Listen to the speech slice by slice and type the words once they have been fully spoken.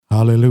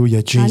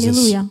Hallelujah, Jesus.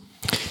 Аллилуйя.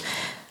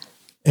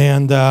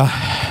 And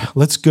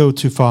let's go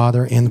to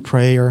Father in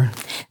prayer.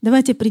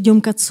 Давайте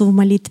придем к Отцу в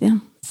молитве.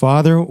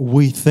 Father,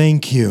 we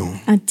thank you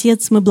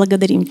Отец, мы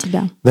благодарим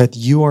Тебя that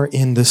you are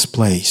in this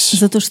place,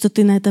 за то, что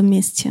Ты на этом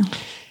месте,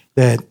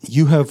 that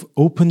you have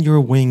opened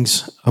your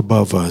wings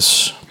above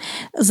us.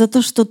 за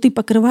то, что Ты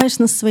покрываешь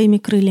нас своими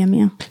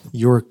крыльями.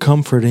 You're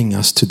comforting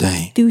us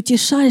today. Ты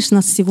утешаешь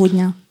нас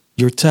сегодня.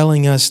 You're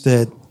telling us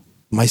that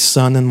my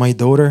son and my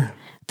daughter,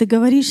 Ты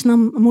говоришь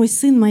нам, мой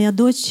сын, моя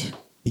дочь,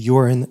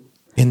 you're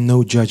in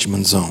no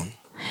judgment zone,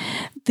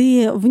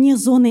 Ты вне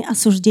зоны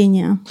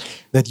осуждения.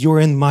 that you're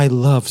in my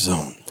love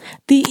zone,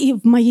 Ты и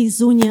в моей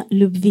зоне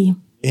любви,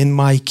 in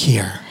my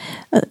care,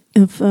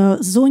 в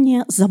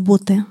зоне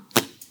заботы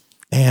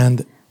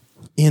and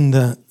in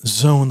the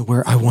zone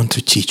where I want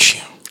to teach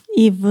you.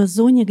 и в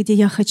зоне, где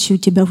я хочу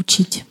Тебя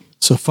учить.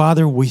 So,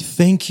 Father, we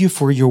thank you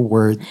for your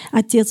word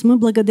Отец, мы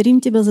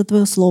благодарим Тебя за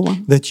Твое Слово,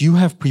 that you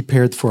have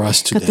prepared for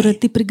us которое today.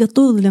 Ты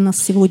приготовил для нас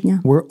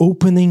сегодня. We're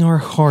opening our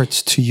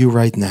hearts to you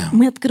right now.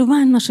 Мы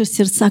открываем наши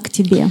сердца к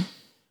Тебе.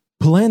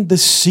 Plant the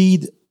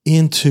seed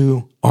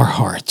into our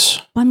hearts,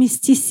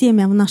 Помести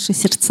семя в наши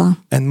сердца.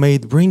 and may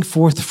it bring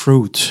forth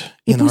fruit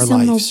И in our пусть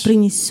оно lives.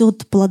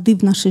 принесет плоды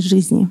в нашей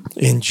жизни.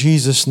 In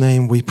Jesus'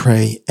 name we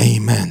pray,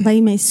 amen. Во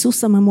имя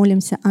Иисуса мы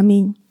молимся.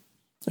 Аминь.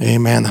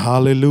 Amen.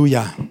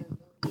 Hallelujah.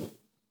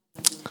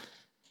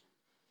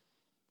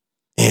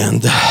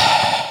 And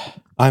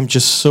I'm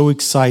just so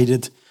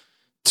excited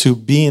to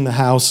be in the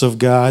house of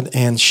God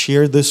and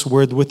share this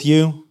word with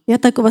you. Я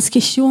так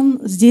восхищен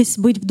здесь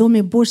быть в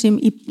Доме Божьем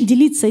и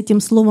делиться этим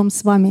словом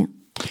с вами.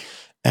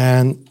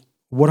 And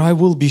what I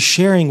will be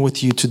sharing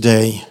with you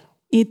today,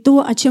 И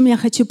то, о чем я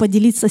хочу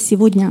поделиться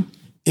сегодня,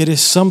 it is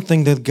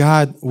something that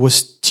God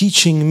was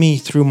teaching me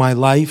through my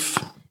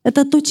life,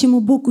 это то,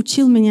 чему Бог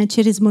учил меня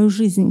через мою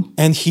жизнь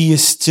and He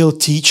is still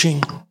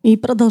teaching. и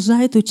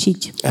продолжает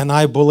учить. And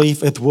I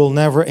believe it will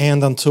never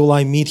end until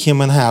I meet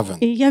Him in heaven.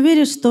 И я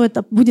верю, что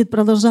это будет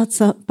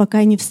продолжаться, пока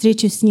я не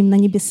встречусь с Ним на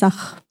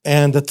небесах.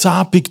 And the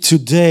topic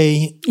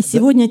today И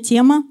сегодня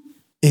тема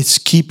is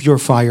keep your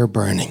fire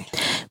burning.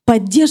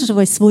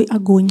 «Поддерживай свой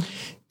огонь».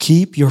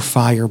 Keep your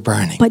fire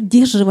burning.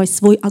 Поддерживай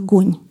свой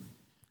огонь.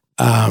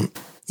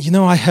 You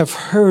know, I have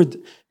heard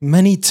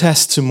many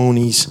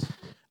testimonies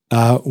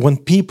when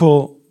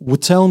people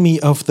would tell me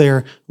of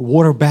their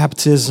water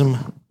baptism,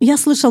 Я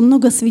слышал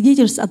много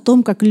свидетельств о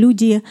том, как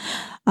люди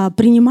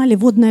принимали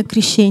водное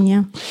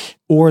крещение,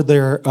 or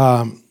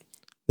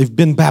they've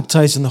been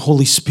baptized in the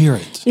Holy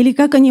Spirit. или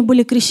как они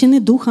были крещены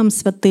Духом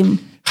Святым.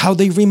 How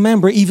they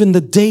remember even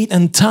the date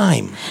and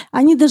time,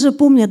 Они даже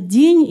помнят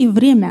день и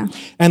время,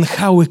 and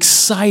how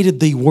excited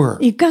they were.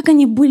 и как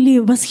они были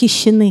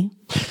восхищены.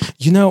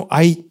 You know,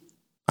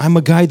 I'm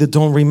a guy that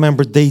don't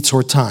remember dates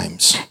or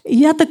times,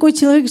 Я такой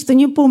человек, что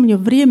не помню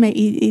время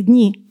и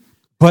дни.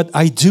 but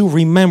I do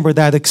remember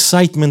that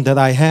excitement that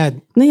I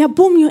had Но я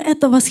помню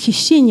это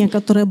восхищение,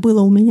 которое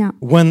было у меня.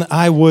 when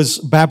I was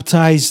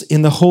baptized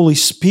in the Holy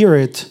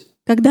Spirit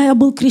Когда я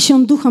был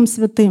крещен Духом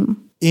Святым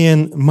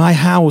in my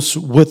house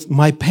with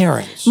my в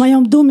parents.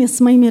 моем доме с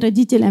моими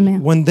родителями,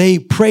 When they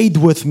prayed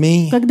with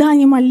me, когда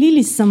они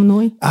молились со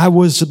мной, I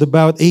was at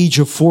about age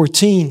of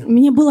 14.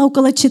 мне было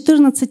около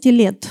 14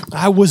 лет.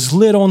 I was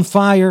lit on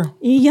fire.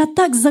 И я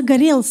так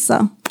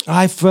загорелся,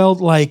 I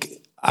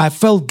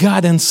felt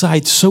God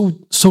inside so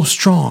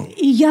strong.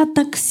 и я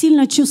так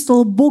сильно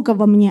чувствовал Бога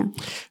во мне.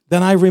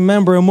 Then I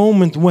remember a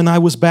moment when I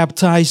was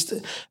baptized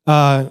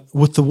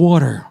with the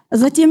water.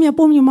 Затем я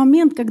помню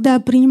момент, когда я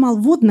принимал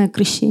водное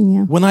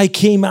крещение. When I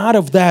came out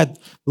of that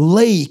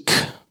lake,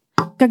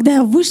 Когда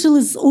я вышел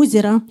из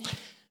озера,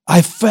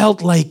 I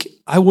felt like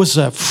I was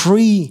a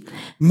free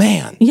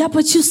man. я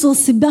почувствовал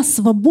себя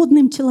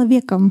свободным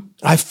человеком.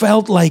 I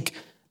felt like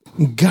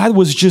God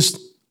was just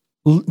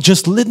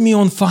lit me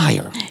on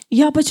fire.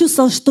 Я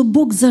почувствовал, что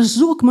Бог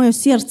зажег мое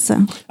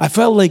сердце. I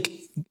felt like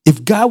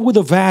if God would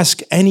have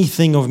asked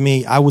anything of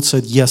me, I would say,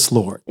 yes,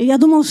 Lord. И я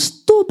думал,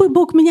 что бы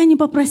Бог меня не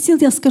попросил,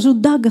 я скажу,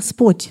 да,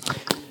 Господь.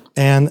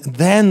 And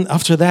then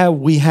after that,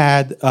 we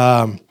had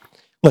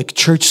like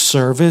church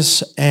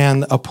service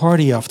and a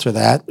party after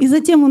that. И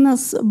затем у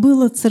нас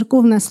было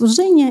церковное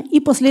служение, и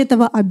после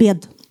этого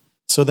обед.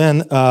 So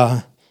then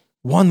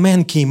one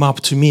man came up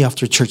to me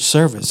after church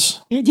service,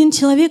 И один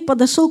человек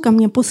подошел ко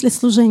мне после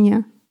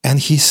служения, and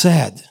he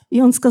said,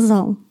 и он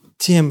сказал,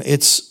 Tim,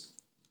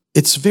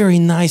 it's very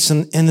nice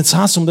and it's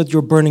awesome that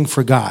you're burning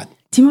for God.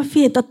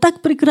 Тимофей, это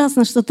так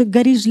прекрасно, что ты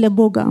горишь для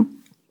Бога.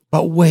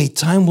 But wait,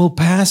 time will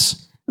pass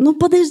Ну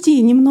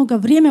подожди, немного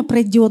время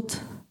пройдет,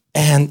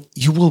 and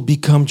you will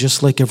become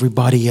just like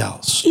everybody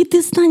else. и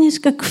ты станешь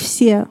как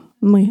все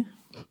мы.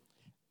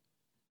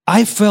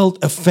 I felt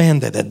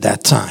offended at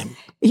that time.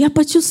 Я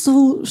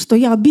почувствовал, что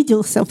я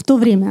обиделся в то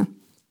время.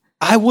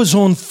 I was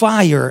on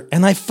fire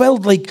and I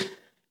felt like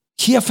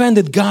he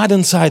offended God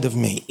inside of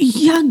me. И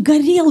я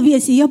горел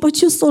весь, и я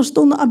почувствовал,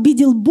 что он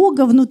обидел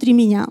Бога внутри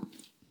меня.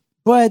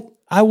 But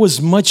I was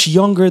much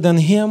younger than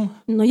him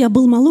Но я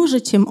был моложе,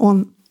 чем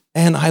он.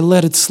 and I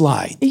let it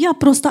slide. И я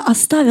просто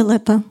оставил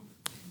это.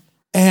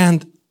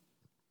 And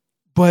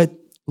But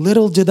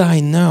little did I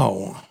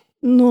know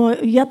Но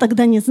я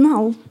тогда не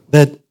знал,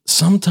 that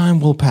some time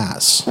will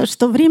pass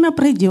что время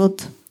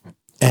пройдет,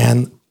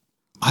 and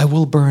I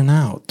will burn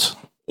out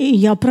и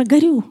я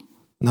прогорю.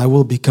 and I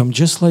will become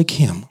just like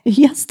him,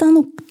 Я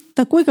стану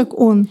такой, как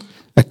он.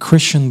 a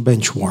Christian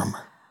bench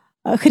warmer.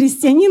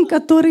 Христианин,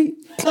 который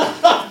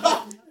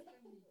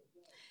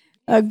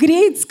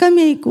греет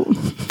скамейку.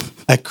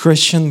 A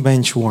Christian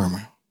bench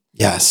warmer.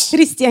 Yes.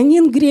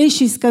 Христианин,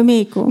 греющий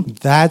скамейку.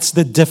 That's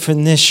the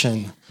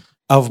definition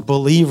of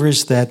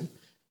believers that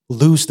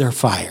lose their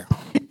fire.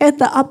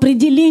 Это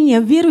определение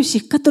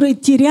верующих, которые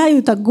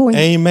теряют огонь.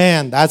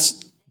 Amen.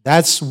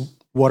 That's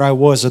what I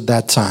was at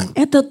that time.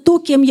 Это то,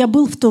 кем я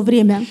был в то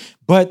время.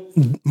 But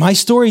my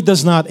story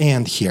does not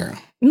end here.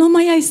 Но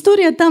моя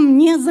история там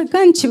не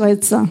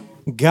заканчивается.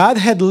 God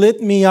had lit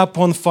me up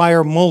on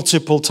fire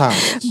multiple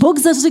times. Бог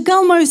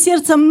зажигал мое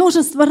сердце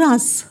множество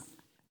раз.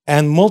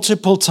 And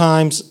multiple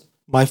times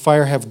my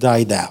fire have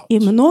died out. И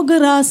много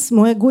раз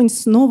мой огонь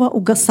снова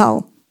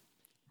угасал.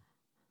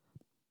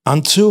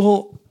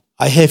 Until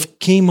I have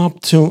came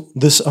up to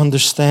this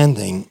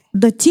understanding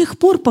До тех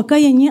пор, пока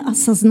я не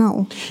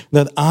осознал,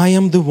 that I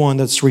am the one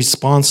that's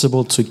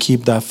responsible to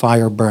keep that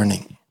fire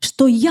burning.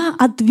 что я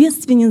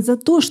ответственен за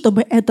то,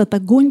 чтобы этот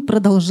огонь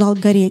продолжал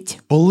гореть.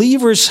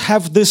 Believers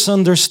have this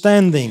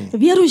understanding У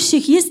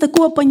верующих есть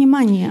такое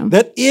понимание.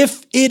 that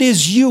if it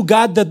is you,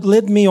 God, that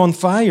lit me on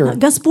fire,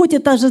 Господь,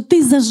 это же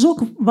Ты зажег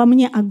во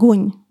мне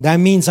огонь. that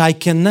means I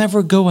can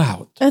never go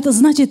out. Это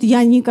значит,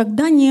 я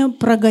никогда не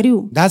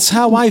прогорю. That's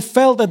how I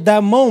felt at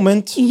that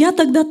moment. И я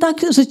тогда так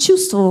же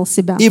чувствовал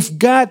себя.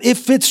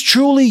 If it's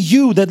truly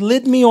you that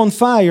lit me on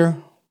fire,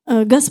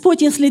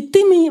 Господь, если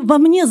Ты во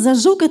мне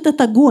зажег этот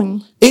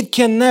огонь, it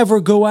can never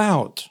go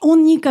out.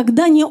 он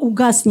никогда не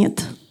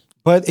угаснет.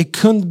 But it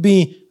couldn't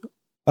be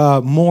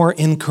more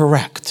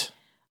incorrect.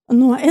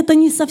 Но это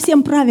не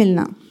совсем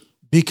правильно.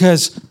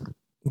 Because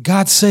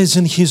God says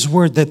in His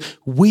Word that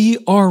we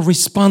are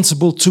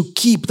responsible to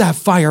keep that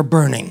fire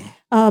burning.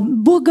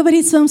 Бог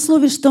говорит в Своем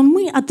Слове, что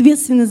мы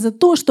ответственны за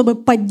то, чтобы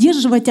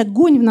поддерживать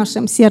огонь в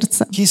нашем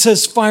сердце. He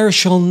says fire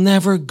shall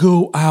never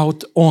go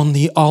out on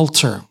the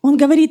altar. Он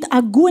говорит,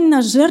 огонь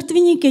на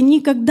жертвеннике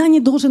никогда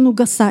не должен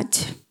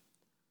угасать.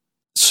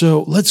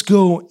 So let's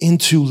go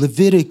into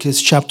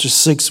Leviticus chapter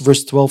 6,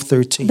 verse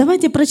 12-13.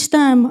 Давайте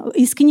прочитаем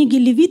из книги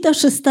Левита,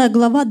 6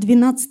 глава,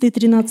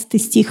 12-13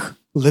 стих.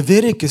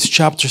 Leviticus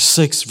chapter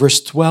 6,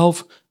 verse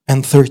 12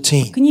 and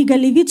 13. Книга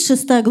Левит,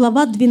 6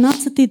 глава,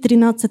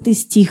 12-13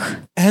 стих.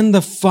 And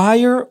the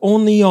fire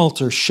on the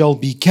altar shall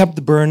be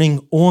kept burning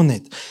on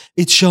it.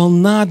 It shall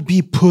not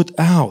be put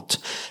out.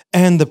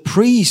 And the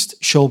priest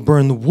shall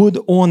burn wood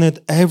on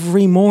it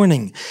every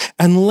morning,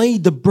 and lay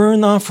the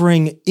burnt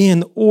offering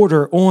in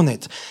order on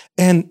it.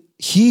 And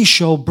he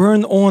shall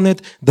burn on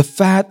it the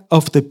fat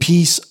of the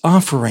peace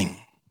offering.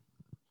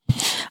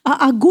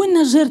 А огонь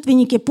на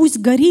жертвеннике пусть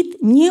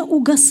горит, не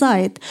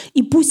угасает,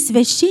 и пусть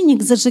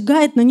священник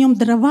зажигает на нем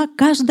дрова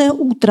каждое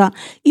утро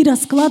и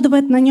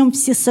раскладывает на нем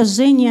все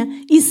сожжения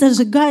и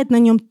сожигает на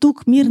нем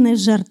тук мирной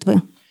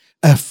жертвы.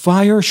 A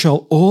fire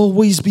shall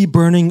always be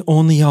burning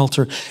on the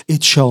altar.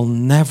 It shall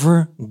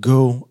never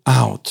go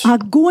out.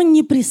 Огонь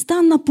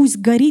непрестанно пусть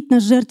горит на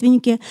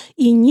жертвеннике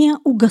и не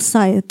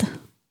угасает.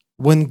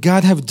 When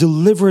God have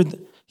delivered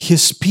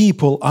his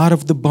people out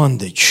of the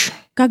bondage,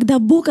 Когда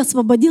Бог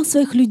освободил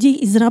своих людей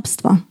из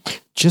рабства,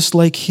 just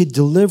like he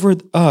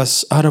delivered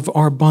us out of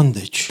our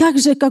bondage, так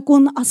же, как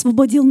Он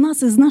освободил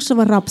нас из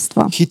нашего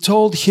рабства, he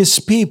told his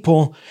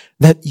people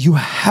that you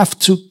have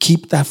to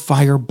keep that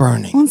fire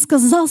burning. Он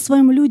сказал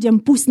своим людям,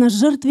 пусть на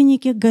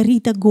жертвеннике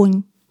горит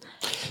огонь.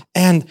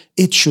 And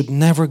it should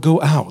never go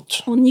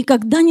out. Он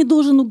никогда не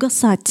должен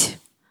угасать.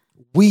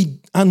 We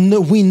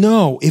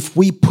know if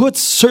we put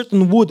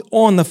certain wood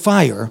on the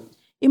fire,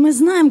 И мы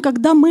знаем,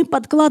 когда мы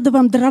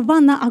подкладываем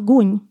дрова на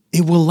огонь,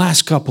 it will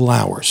last a couple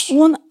hours,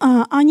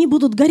 они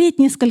будут гореть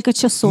несколько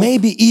часов.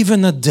 maybe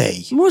even a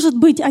day. Может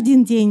быть,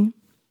 один день.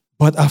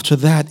 But after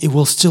that, it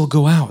will still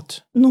go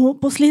out. Но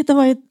после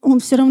этого он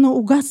все равно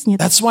угаснет.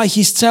 That's why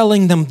he's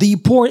telling them the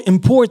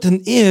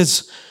important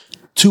is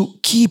to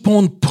keep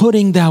on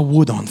putting that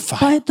wood on fire.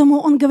 Поэтому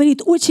он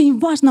говорит, очень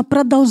важно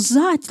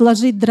продолжать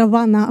ложить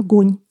дрова на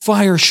огонь.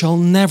 Fire shall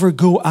never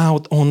go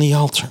out on the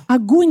altar.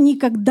 Огонь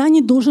никогда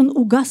не должен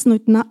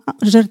угаснуть на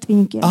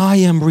жертвеннике. I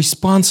am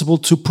responsible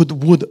to put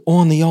wood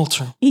on the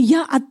altar. И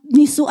я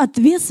несу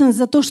ответственность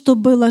за то,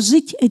 чтобы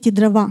ложить эти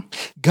дрова.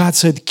 God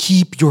said,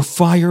 keep your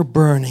fire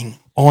burning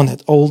on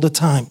it all the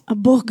time.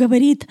 Бог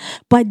говорит,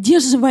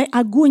 поддерживай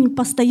огонь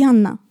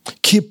постоянно.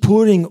 Keep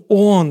putting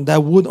on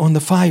that wood on the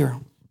fire.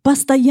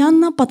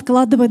 Постоянно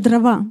подкладывай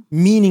дрова.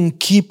 Meaning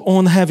keep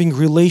on having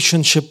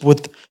relationship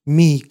with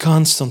me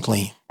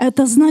constantly.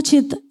 Это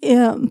значит,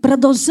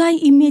 продолжай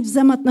иметь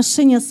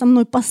взаимоотношения со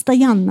мной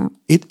постоянно.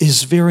 It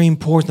is very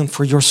important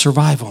for your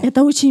survival.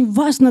 Это очень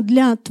важно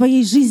для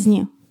твоей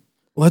жизни.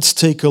 Let's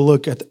take a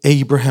look at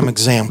Abraham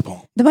example.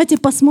 Давайте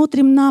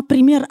посмотрим на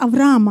пример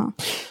Авраама.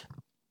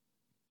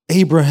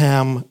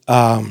 Abraham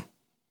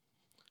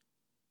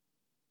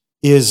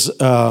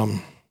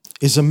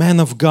is a man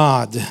of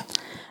God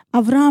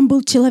Авраам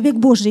был человек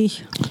Божий,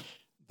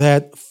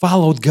 that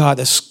followed God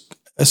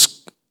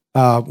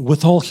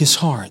with all his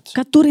heart.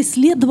 который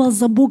следовал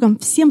за Богом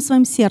всем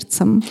своим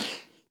сердцем.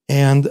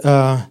 And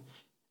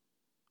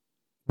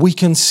we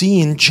can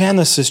see in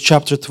Genesis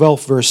chapter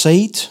 12, verse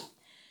 8,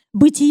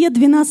 Бытие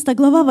 12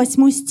 глава,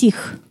 8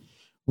 стих.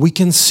 we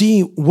can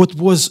see what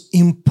was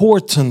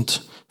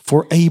important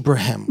for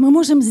Abraham. Мы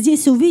можем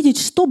здесь увидеть,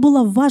 что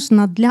было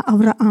важно для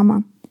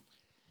Авраама.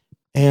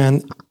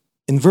 And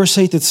in verse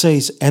 8 it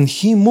says, "And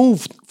he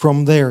moved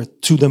from there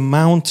to the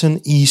mountain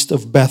east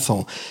of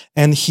Bethel,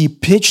 and he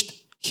pitched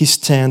his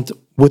tent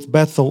with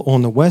Bethel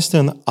on the west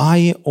and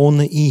Ai on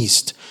the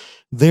east.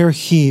 There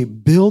he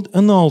built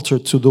an altar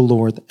to the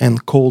Lord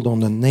and called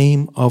on the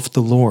name of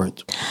the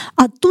Lord."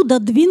 Оттуда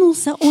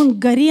двинулся он к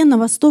горе на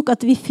восток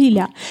от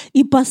Вифиля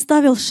и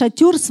поставил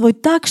шатер свой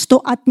так, что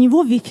от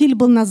него Вифиль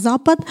был на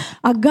запад,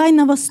 а Гай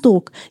на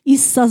восток, и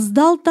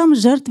создал там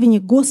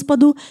жертвенник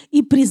Господу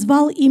и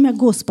призвал имя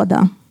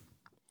Господа.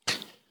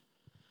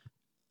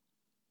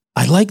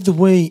 I like the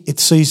way it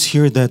says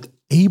here that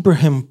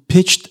Abraham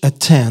pitched a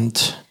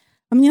tent,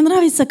 Мне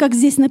нравится, как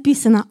здесь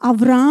написано: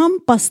 Авраам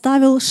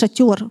поставил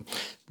шатер,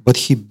 but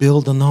he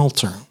built an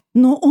altar.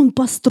 но он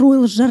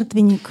построил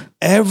жертвенник.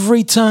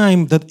 Every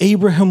time that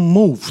Abraham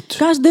moved,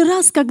 Каждый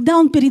раз, когда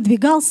он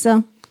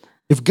передвигался,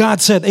 if God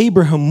said,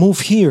 "Abraham,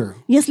 move here,"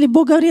 если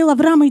Бог говорил: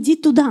 Авраам, иди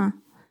туда,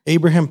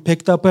 Abraham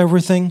picked up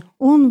everything,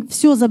 он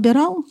все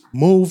забирал,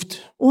 moved,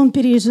 он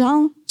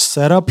переезжал,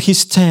 set up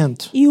his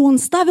tent, и он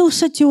ставил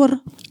шатер,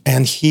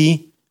 and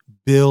he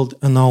built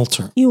an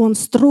altar. и он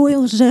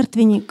строил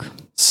жертвенник.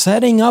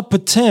 Setting up a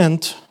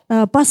tent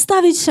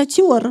Поставить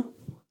шатер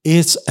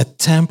is a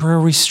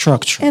temporary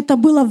structure, — это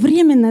было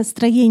временное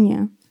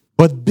строение.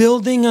 but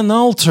building an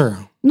altar,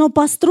 Но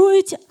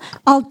построить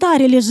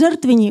алтарь или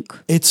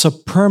жертвенник it's a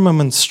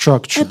permanent —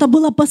 structure. это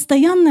было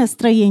постоянное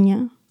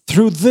строение.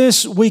 Through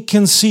this, we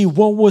can see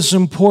what was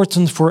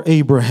important for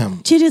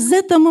Abraham. Через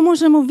это мы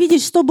можем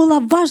увидеть, что было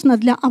важно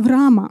для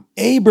Авраама.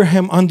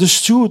 Abraham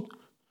understood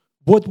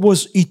what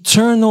was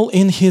eternal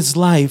in his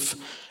life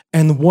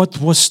and what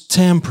was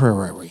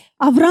temporary.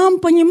 Авраам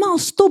понимал,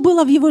 что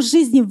было в его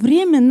жизни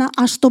временно,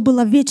 а что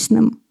было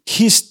вечным.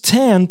 His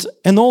tent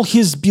and all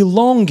his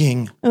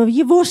belonging,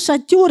 Его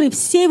шатер и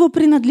все его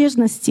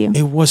принадлежности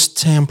it was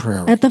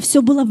temporary. — это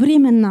все было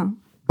временно.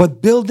 But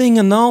building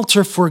an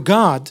altar for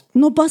God,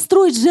 Но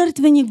построить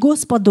жертвенник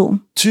Господу,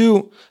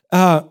 to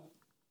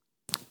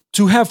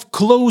have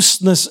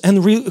closeness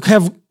and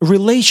have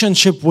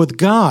relationship with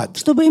God,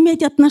 чтобы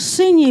иметь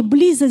отношения и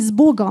близость с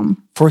Богом,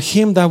 for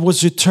him that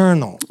was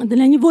eternal.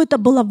 для него это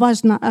было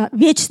важно,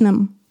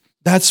 вечным.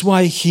 That's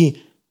why he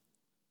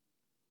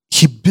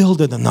built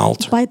an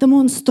altar. Поэтому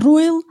он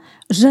строил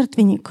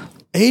жертвенник.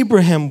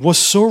 Abraham was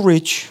so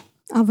rich,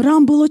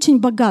 Авраам был очень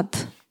богат.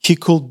 he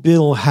could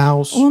build a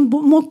house, Он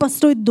мог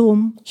построить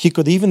дом he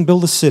could even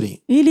build a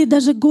city. или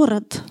даже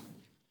город.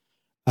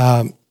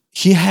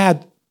 He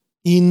had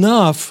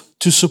enough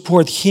to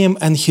support him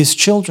and his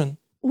children.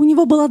 У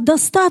него было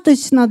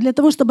достаточно для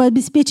того, чтобы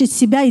обеспечить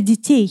себя и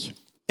детей.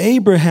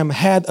 Abraham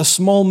had a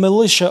small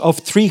militia of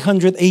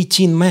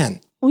 318 men.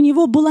 У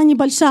него была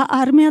небольшая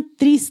армия,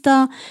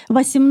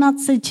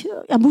 318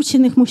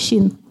 обученных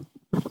мужчин.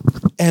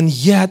 And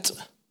yet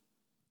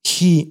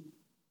he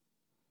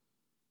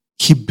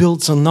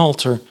builds an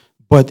altar,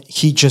 but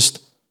he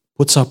just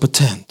puts up a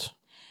tent.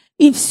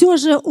 И все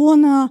же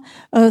он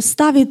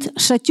ставит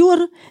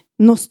шатер,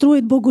 но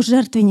строит Богу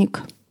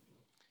жертвенник.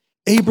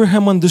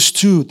 Abraham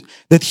understood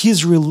that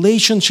his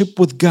relationship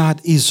with God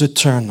is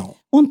eternal,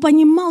 Он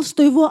понимал,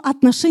 что его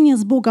отношения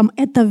с Богом —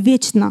 это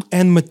вечно,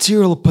 and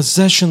material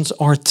possessions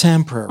are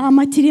temporary. а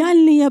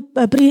материальные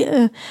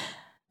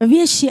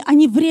вещи,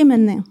 они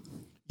временны.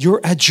 Your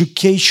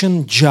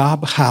education,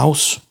 job,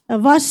 house,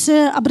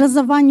 Ваше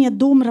образование,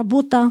 дом,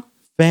 работа,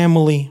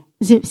 family,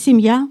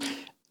 семья —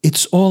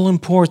 it's all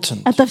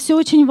important, это все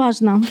очень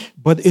важно,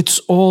 but it's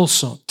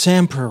also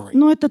temporary.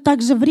 но это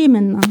также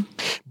временно.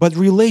 But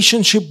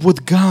relationship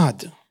with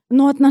God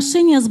Но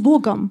отношения с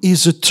Богом,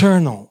 is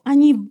eternal.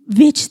 они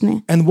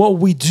вечны. And what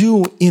we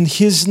do in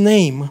His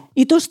name,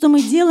 И то, что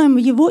мы делаем в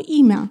Его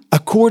имя,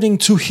 according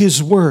to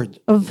His word,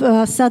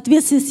 в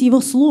соответствии с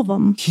Его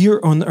Словом, here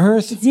on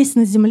earth, здесь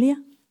на земле,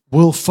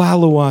 will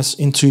follow us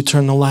into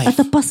eternal life.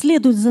 это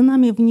последует за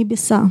нами в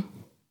небеса.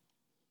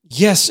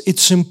 Yes,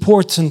 it's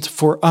important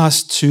for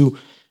us to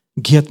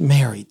get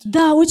married.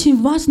 Да, очень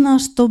важно,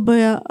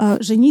 чтобы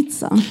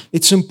жениться.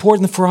 It's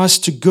important for us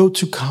to go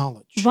to college,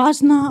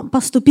 Важно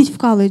поступить в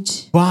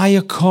колледж, buy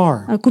a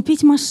car,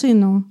 купить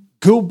машину,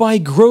 go buy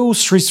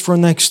groceries for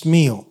next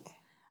meal.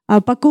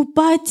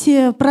 покупать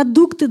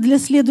продукты для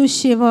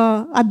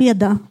следующего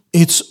обеда.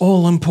 It's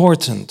all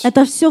important,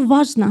 Это все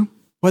важно,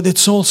 but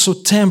it's also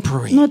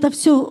temporary. но это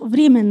все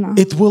временно.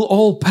 It will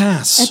all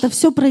pass. Это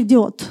все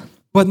пройдет.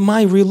 But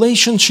my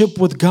relationship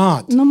with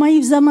God, Но мои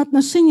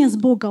взаимоотношения с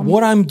Богом,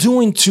 what I'm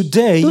doing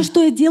today, то,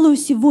 что я делаю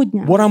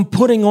сегодня, what I'm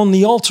putting on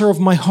the altar of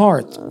my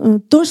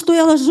heart, то, что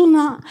я ложу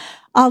на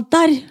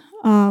алтарь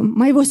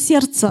моего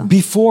сердца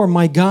before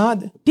my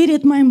God,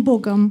 перед моим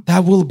Богом,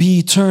 that will be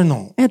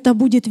eternal. это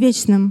будет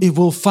вечным. It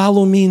will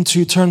follow me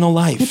into eternal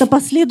life. Это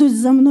последует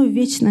за мной в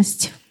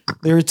вечность.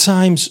 There are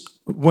times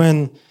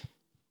when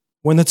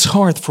it's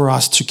hard for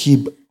us to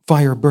keep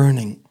fire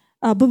burning.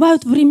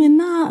 Бывают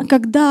времена,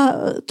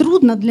 когда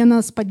трудно для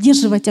нас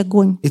поддерживать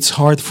огонь. It's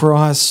hard for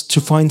us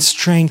to find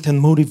strength and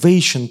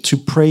motivation to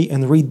pray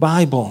and read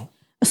Bible.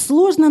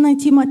 Сложно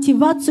найти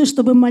мотивацию,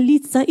 чтобы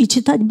молиться и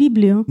читать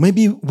Библию.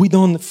 Maybe we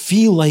don't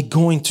feel like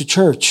going to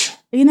church,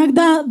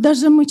 Иногда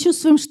даже мы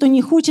чувствуем, что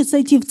не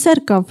хочется идти в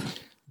церковь.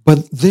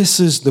 but this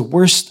is the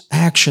worst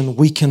action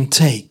we can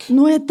take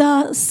Но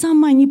это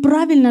самое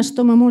неправильное,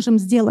 что мы можем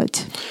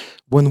сделать,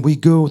 when we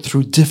go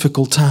through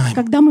difficult time.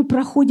 когда мы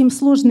проходим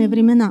сложные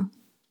времена.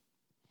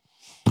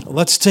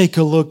 Let's take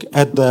a look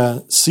at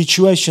the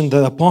situation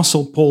that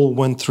Apostle Paul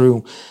went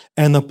through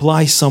and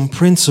apply some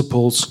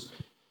principles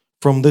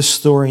from this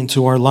story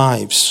into our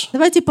lives.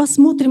 Давайте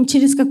посмотрим,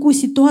 через какую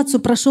ситуацию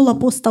прошел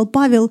апостол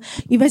Павел,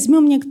 и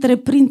возьмем некоторые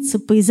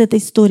принципы из этой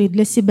истории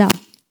для себя.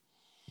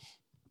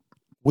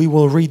 We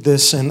will read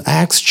this in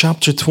Acts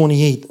chapter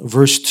 28,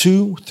 verse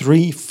 2,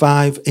 3,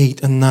 5, 8,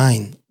 and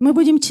 9. Мы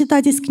будем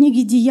читать из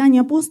книги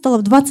 «Деяния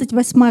апостолов»,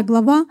 28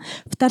 глава,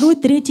 2,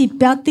 3,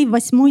 5,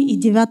 8 и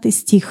 9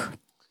 стих.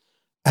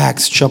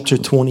 Acts chapter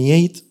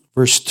 28,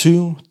 verse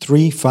 2,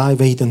 3, 5,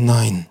 8, and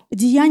 9.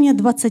 Деяния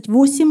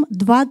 28,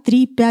 2,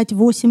 3, 5,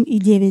 8 и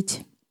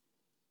 9.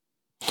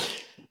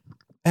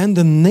 And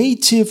the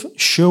native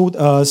showed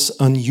us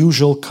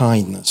unusual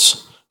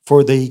kindness,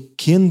 for they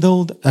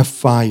kindled a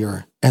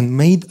fire and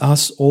made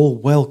us all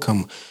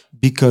welcome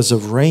because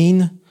of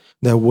rain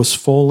that was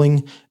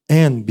falling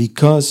and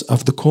because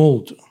of the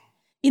cold.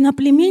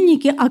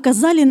 Иноплеменники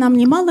оказали нам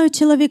немалое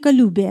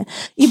человеколюбие,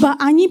 ибо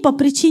они по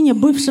причине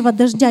бывшего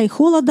дождя и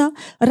холода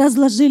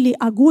разложили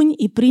огонь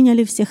и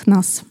приняли всех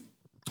нас.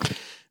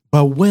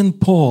 But when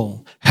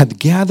Paul had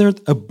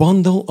gathered a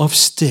bundle of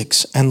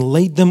sticks and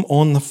laid them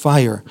on the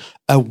fire,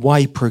 a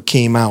viper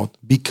came out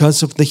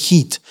because of the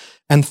heat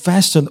and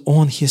fastened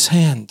on his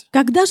hand.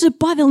 Когда же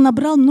Павел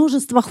набрал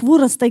множество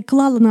хвороста и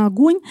клал на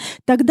огонь,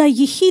 тогда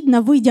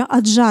ехидна, выйдя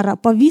от жара,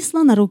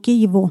 повисла на руке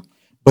его.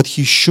 But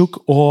he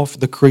shook off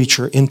the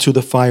creature into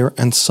the fire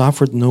and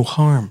suffered no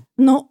harm.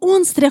 Но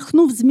он,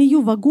 стряхнув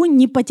змею в огонь,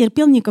 не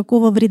потерпел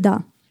никакого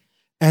вреда.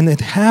 And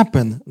it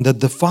happened that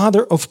the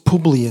father of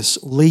Publius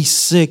lay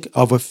sick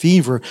of a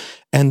fever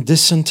and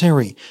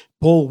dysentery.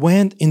 Paul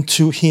went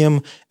into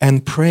him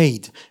and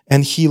prayed,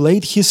 and he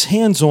laid his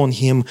hands on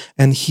him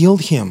and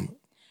healed him.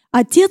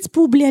 Отец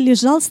Публия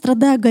лежал,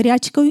 страдая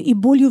горячкою и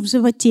болью в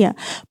животе.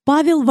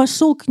 Павел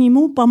вошел к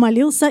нему,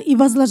 помолился и,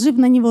 возложив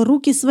на него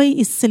руки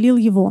свои, исцелил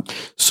его.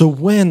 So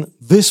when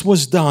this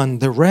was done,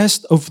 the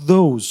rest of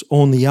those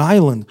on the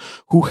island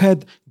who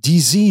had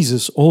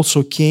diseases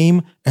also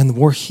came and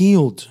were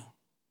healed.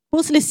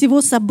 После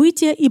сего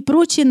события и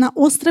прочие на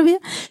острове,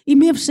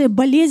 имевшие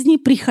болезни,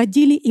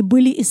 приходили и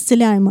были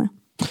исцеляемы.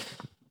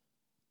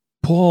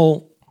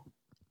 Paul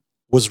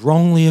was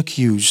wrongly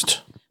accused.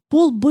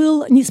 Павел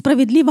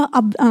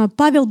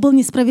был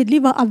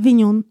несправедливо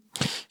обвинен.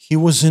 He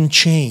was in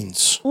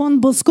chains. Он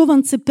был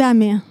скован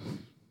цепями,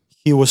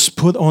 He was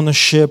put on a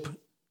ship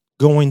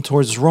going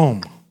towards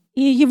Rome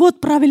и его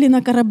отправили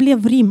на корабле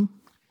в Рим,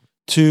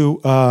 to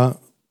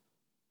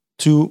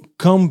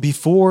come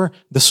before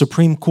the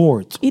Supreme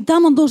Court и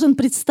там он должен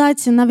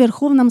предстать на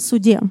Верховном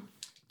суде,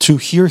 to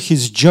hear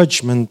his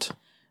judgment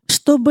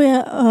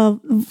чтобы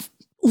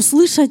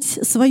услышать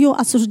свое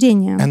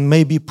осуждение and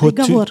maybe put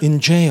приговор. in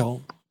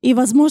jail. И,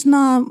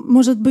 возможно,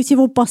 может быть,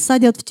 его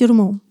посадят в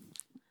тюрьму.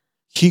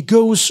 He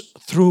goes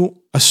through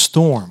a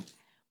storm,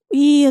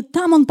 И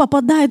там он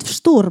попадает в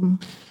шторм.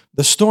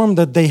 the storm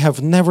that they have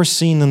never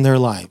seen in their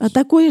lives.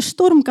 Такой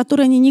шторм,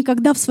 который они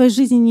никогда в своей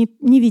жизни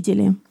не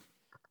видели.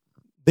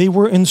 They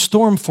were in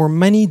storm for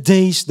many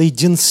days. They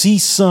didn't see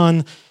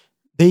sun.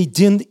 They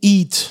didn't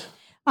eat.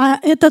 А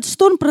этот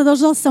шторм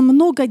продолжался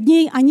много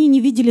дней. Они не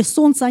видели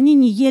солнца, они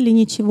не ели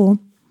ничего.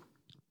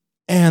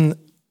 And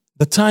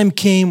the time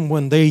came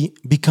when they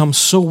become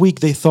so weak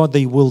they thought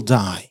they will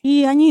die.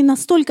 И они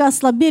настолько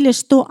ослабели,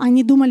 что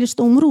они думали,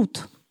 что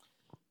умрут.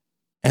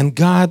 And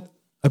God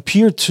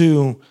appeared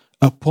to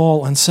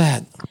Paul and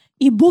said,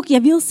 И Бог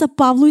явился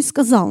Павлу и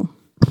сказал: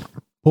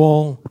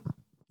 Paul,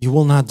 you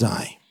will not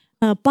die.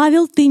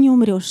 «Павел, ты не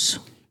умрешь.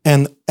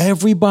 And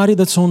everybody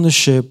that's on the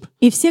ship,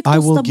 И все, I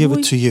кто с will give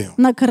тобой it to you.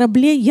 на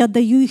корабле, я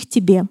даю их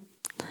тебе».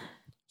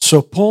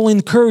 So Paul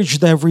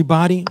encouraged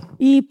everybody.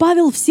 И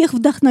Павел всех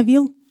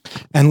вдохновил.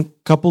 And a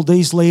couple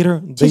days later,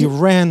 they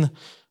ran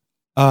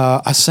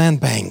a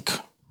sandbank.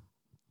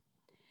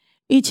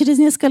 И через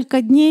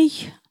несколько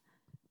дней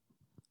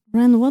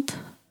ran what?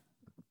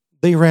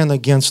 They ran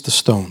against the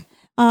stone.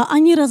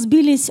 Они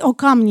разбились о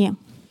камни.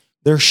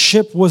 Their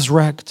ship was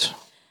wrecked,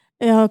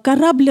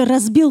 Корабль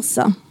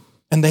разбился,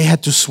 and they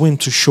had to swim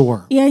to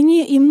shore. и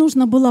им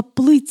нужно было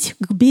плыть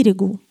к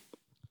берегу.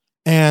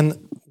 And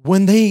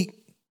when they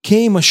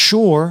came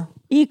ashore,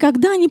 И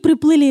когда они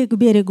приплыли к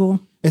берегу,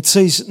 it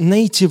says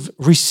native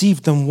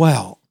received them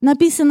well.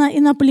 Написано,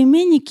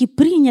 иноплеменники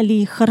приняли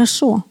их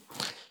хорошо,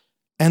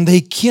 and they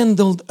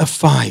kindled a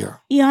fire.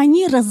 и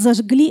они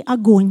разожгли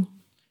огонь.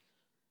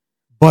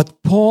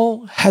 But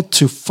Paul had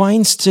to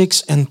find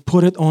sticks and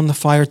put it on the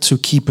fire to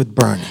keep it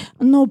burning.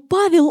 Но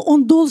Павел,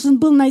 он должен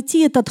был найти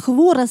этот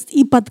хворост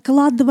и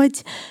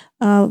подкладывать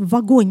в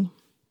огонь.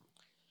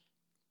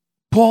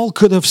 Paul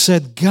could have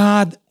said,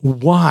 God,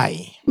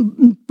 why?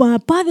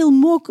 Павел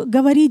мог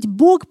говорить: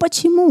 Бог,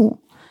 почему?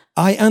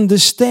 I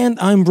understand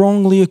I'm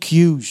wrongly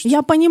accused.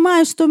 Я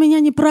понимаю, что меня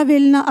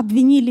неправильно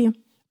обвинили.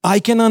 I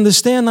can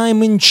understand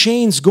I'm in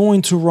chains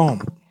going to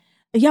Rome.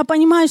 Я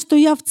понимаю, что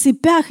я в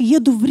цепях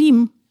еду в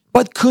Рим.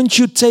 But couldn't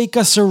you take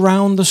us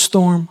around the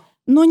storm?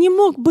 Но не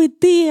мог бы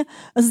ты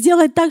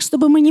сделать так,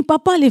 чтобы мы не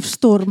попали в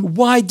шторм?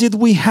 Why did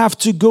we have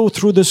to go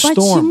through the storm?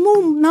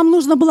 Почему нам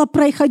нужно было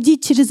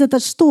проходить через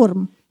этот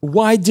шторм?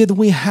 Why did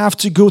we have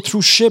to go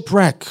through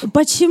shipwreck?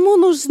 Почему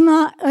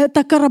нужно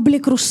это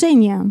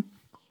кораблекрушение?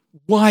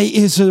 Why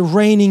is it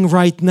raining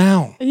right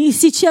now? И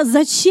сейчас,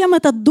 зачем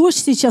этот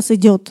дождь сейчас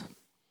идет?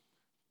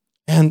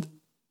 And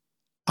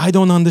I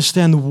don't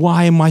understand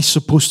why am I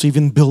supposed to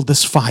even build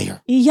this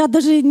fire. И я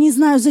даже не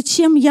знаю,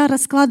 зачем я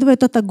раскладываю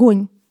этот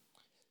огонь.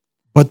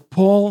 But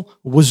Paul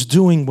was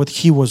doing what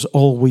he was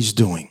always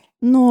doing.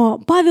 Но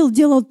Павел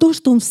делал то,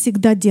 что он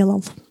всегда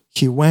делал.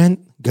 He went,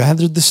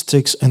 gathered the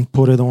sticks and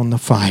put it on the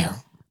fire.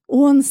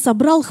 Он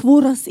собрал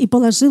хворост и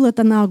положил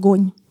это на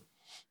огонь.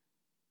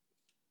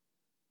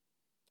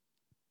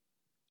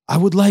 I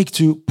would like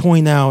to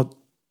point out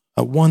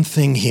one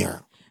thing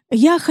here.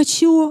 Я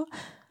хочу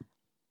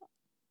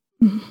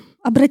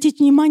обратить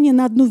внимание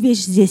на одну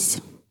вещь здесь.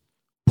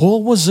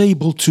 Paul was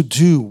able to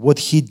do what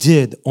he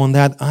did on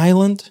that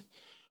island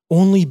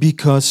only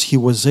because he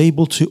was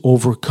able to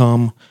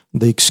overcome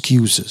the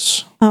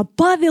excuses.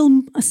 Павел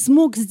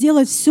смог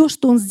сделать все,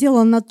 что он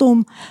сделал на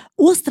том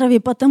острове,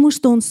 потому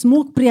что он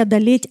смог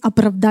преодолеть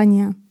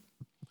оправдание.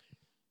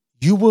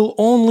 You will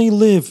only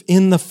live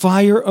in the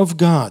fire of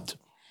God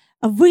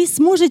Вы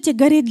сможете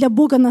гореть для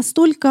Бога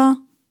настолько,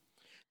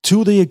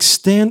 to the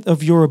extent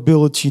of your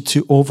ability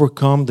to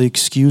overcome the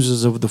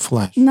excuses of the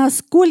flesh.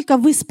 насколько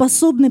вы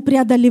способны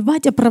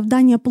преодолевать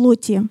оправдание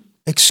плоти.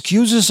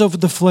 Excuses of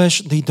the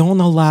flesh, they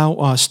don't allow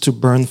us to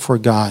burn for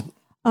God.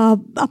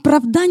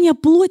 Оправдания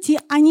плоти,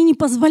 они не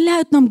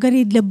позволяют нам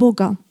гореть для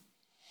Бога.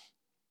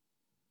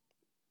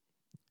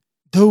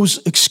 Those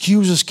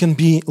excuses can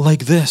be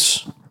like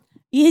this.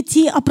 И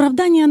эти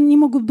оправдания не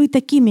могут быть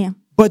такими.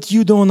 But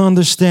you don't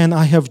understand,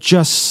 I have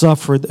just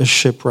suffered a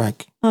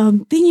shipwreck.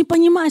 Ты не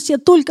понимаешь, я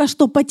только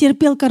что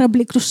потерпел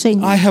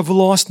кораблекрушение. I have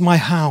lost my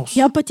house.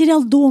 Я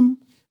потерял дом,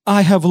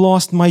 I have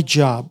lost my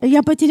job,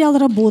 я потерял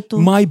работу,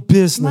 my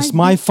business,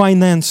 my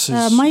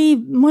finances.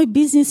 мой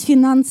бизнес,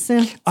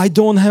 финансы. I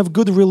don't have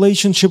good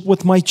relationship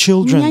with my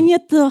У меня children.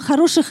 нет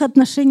хороших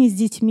отношений с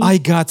детьми. I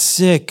got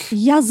sick.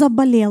 Я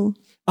заболел.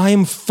 I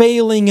am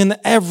failing in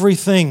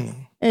everything.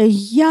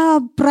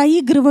 Я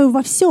проигрываю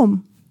во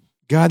всем.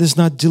 God is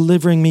not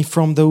delivering me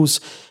from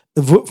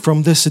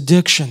this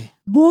addiction.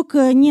 Бог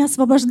не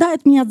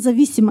освобождает меня от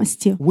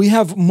зависимости. We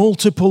have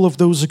multiple of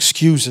those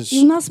excuses. И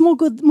у нас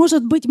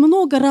может быть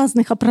много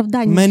разных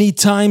оправданий. Many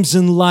times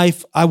in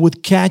life, I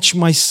would catch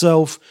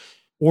myself,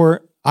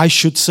 or I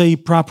should say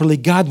properly,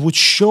 God would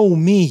show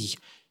me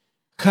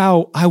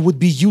how I would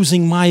be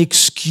using my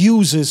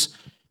excuses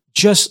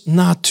just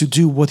not to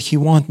do what He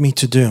wants me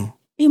to do.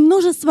 И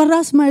множество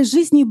раз в моей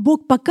жизни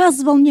Бог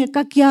показывал мне,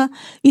 как я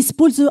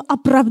использую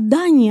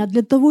оправдания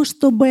для того,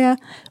 чтобы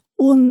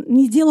Он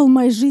не делал в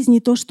моей жизни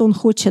то, что Он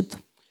хочет.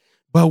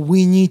 But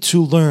we need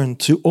to learn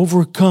to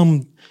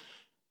overcome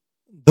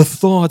the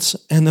thoughts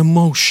and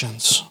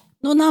emotions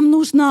Но нам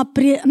нужно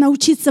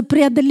научиться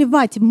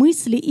преодолевать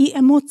мысли и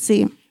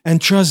эмоции. and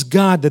trust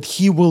God that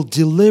He will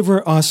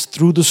deliver us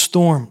through the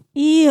storm.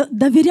 И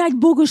доверять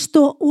Богу,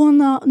 что Он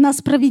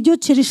нас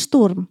проведет через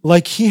шторм.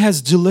 Like He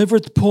has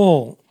delivered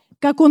Paul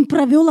Как Он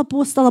провел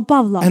апостола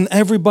Павла and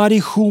everybody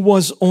who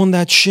was on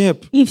that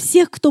ship. и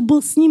всех, кто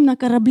был с ним на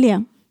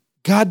корабле.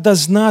 God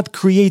does not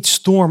create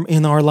storm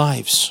in our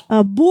lives,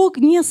 Бог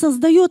не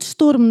создает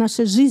шторм в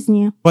нашей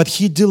жизни, but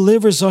He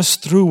delivers us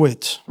through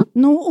it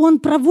но Он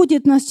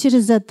проводит нас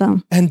через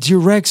это and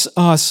directs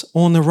us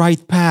on the right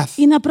path.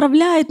 и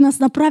направляет нас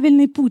на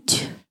правильный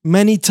путь.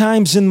 Many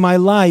times in my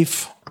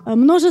life,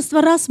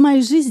 Множество раз в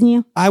моей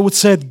жизни I would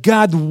say,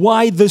 God,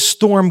 why this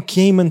storm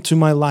came into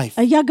my life?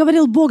 я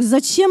говорил: Бог,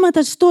 зачем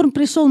этот шторм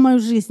пришел в мою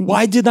жизнь?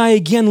 Why did I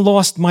again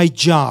lost my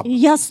job? И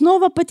я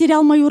снова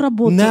потерял мою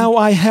работу. Now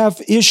I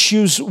have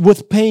issues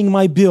with paying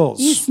my И bills.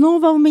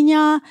 снова у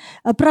меня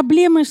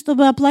проблемы,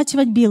 чтобы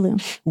оплачивать биллы.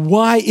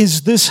 Why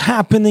is this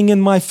happening in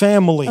my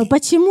family?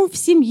 Почему в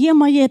семье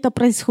моей это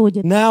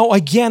происходит? Now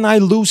again I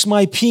lose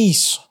my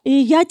peace. И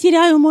я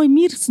теряю мой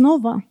мир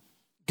снова.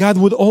 God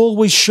would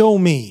always show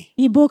me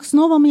И Бог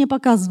снова мне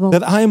показывал,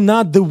 that I am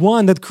not the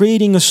one that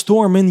creating a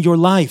storm in your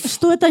life,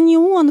 что это не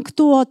Он,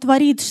 кто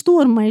творит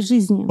шторм в моей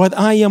жизни, but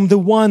I am the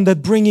one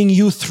that bringing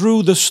you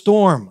through the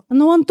storm.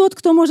 но Он тот,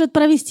 кто может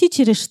провести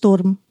через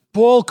шторм.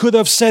 Paul could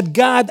have said,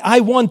 God,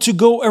 I want to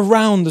go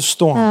around the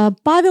storm.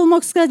 Павел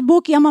мог сказать: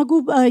 Бог,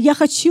 я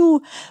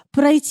хочу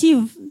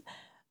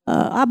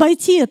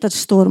обойти этот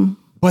шторм.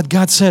 But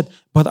God said,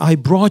 but I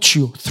brought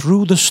you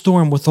through the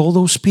storm with all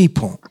those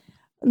people.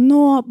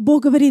 Но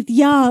Бог говорит: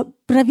 я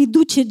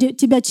проведу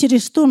тебя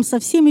через шторм со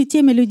всеми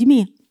теми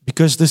людьми.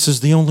 Because this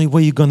is the only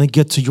way you're going to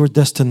get to your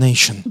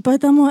destination.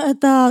 Поэтому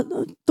это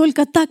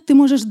только так ты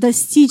можешь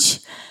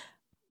достичь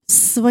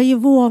своей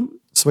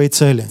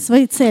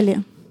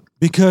цели.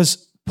 Because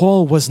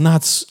Paul was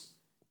not,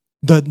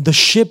 the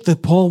ship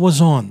that Paul was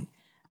on,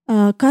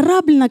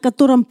 Корабль, на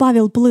котором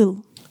Павел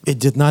плыл, it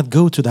did not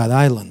go to that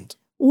island.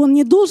 он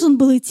не должен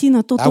был идти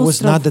на тот That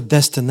was not остров. the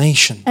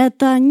destination.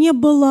 Это не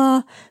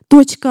была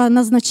точка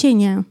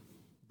назначения.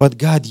 But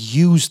God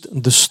used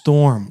the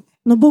storm.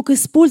 Но Бог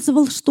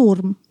использовал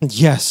шторм.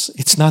 Yes,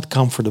 it's not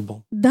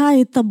comfortable. Да,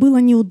 это было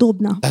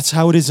неудобно. That's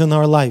how it is in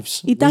our lives.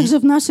 И также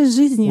в нашей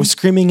жизни We're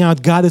screaming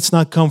out, God, it's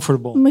not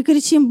comfortable. мы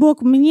кричим: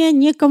 Бог, мне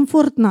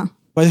некомфортно.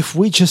 But if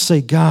we just say,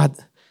 God,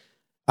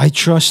 I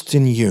trust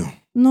in you.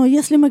 Но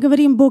если мы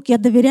говорим: Бог, я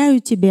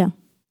доверяю Тебе,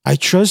 I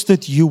trust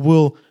that you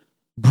will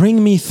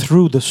bring me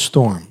through the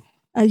storm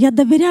я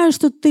доверяю,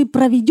 что Ты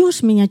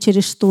проведешь меня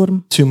через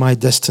шторм to my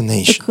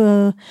destination.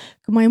 к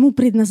моему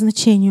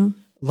предназначению.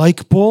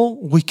 Like Paul,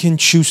 we can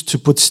choose to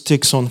put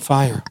sticks on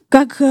fire.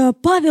 Как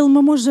Павел,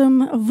 мы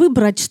можем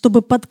выбрать,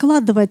 чтобы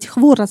подкладывать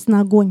хворост на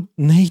огонь.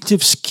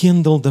 Natives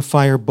kindled the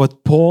fire,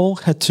 but Paul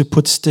had to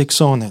put sticks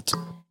on it.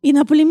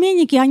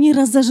 Иноплеменники, они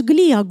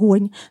разожгли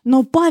огонь,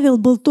 но Павел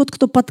был тот,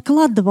 кто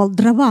подкладывал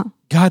дрова.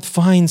 God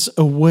finds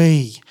a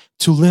way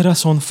to let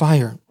us on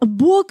fire.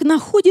 Бог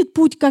находит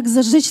путь, как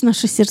зажечь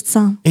наши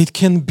сердца. It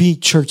can be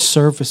church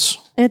service.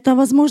 Это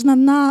возможно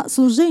на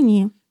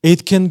служении,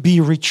 It can be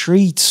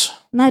retreats,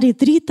 на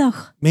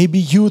ретритах,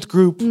 maybe youth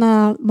group,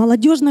 на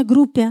молодежной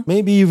группе,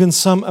 maybe even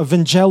some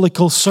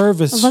evangelical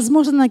service.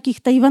 возможно, на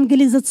каких-то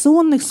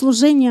евангелизационных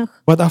служениях.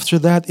 But after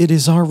that, it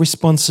is our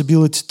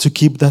responsibility to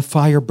keep that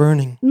fire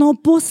burning. Но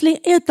после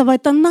этого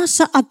это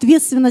наша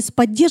ответственность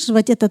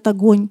поддерживать этот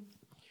огонь,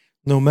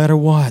 No matter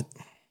what.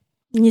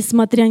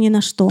 несмотря ни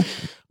на что.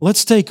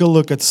 Let's take a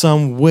look at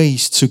some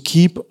ways to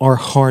keep our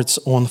hearts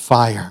on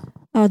fire.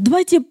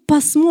 Давайте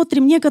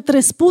посмотрим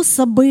некоторые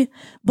способы,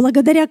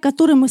 благодаря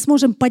которым мы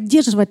сможем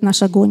поддерживать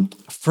наш огонь.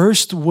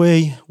 First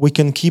way we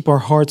can keep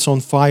our hearts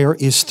on fire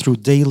is through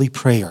daily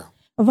prayer.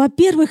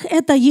 Во-первых,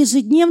 это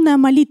ежедневная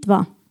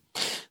молитва.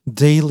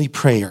 Daily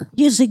prayer.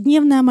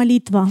 Ежедневная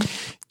молитва.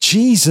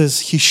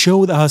 Jesus, he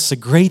showed us a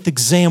great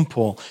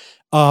example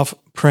of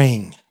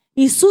praying.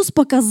 Иисус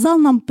показал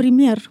нам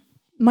пример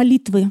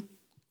молитвы.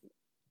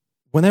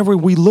 Whenever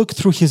we look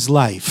through his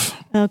life,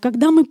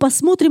 Когда мы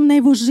посмотрим на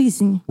его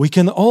жизнь, we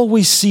can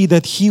always see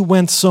that he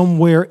went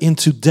somewhere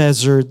into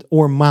desert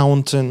or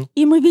mountain.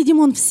 и мы видим,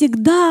 он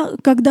всегда,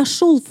 когда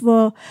шел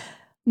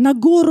на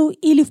гору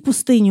или в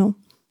пустыню,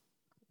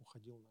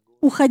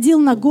 уходил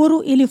на гору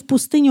или в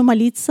пустыню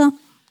молиться,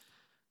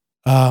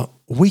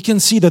 We can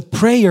see that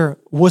prayer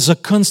was a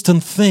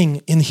constant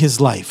thing in his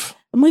life.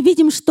 мы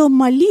видим, что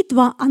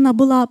молитва, она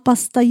была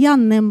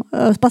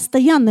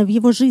постоянной в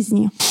его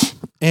жизни.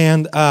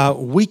 And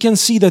we can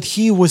see that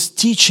he was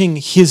teaching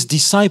his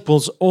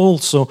disciples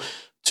also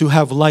to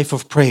have life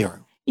of prayer.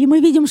 И мы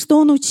видим, что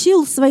он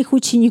учил своих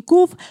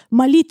учеников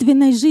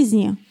молитвенной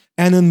жизни.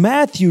 And in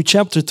Matthew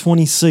chapter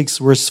 26,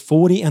 verse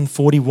 40 and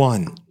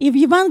 41, И в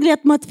Евангелии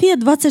от Матфея,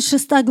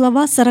 26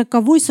 глава,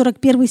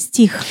 40-41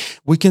 стих,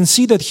 we can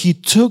see that he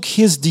took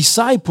his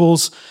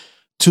disciples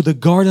to the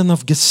Garden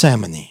of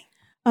Gethsemane.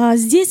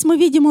 здесь мы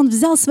видим, он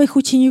взял своих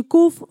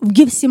учеников в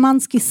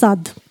Гефсиманский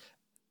сад.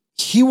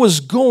 He was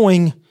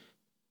going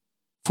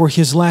for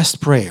his last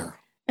prayer.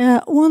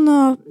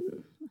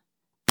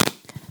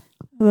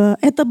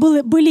 Это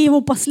были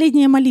его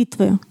последние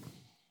молитвы.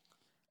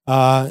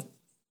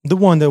 The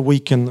one that we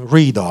can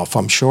read off,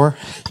 I'm sure.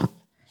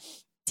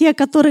 Те,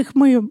 которых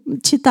мы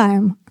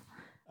читаем.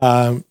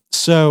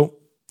 So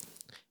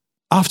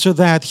after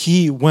that,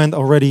 he went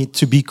already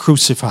to be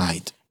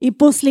crucified. И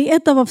после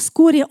этого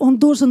вскоре он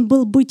должен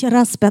был быть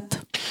распят.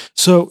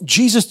 So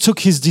Jesus took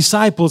his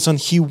disciples and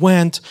he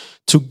went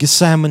to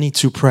Gethsemane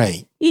to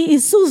pray. И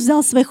Иисус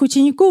взял своих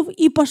учеников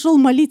и пошел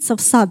молиться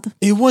в сад.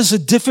 It was a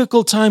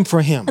difficult time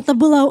for him. Это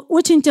было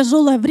очень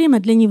тяжелое время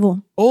для него.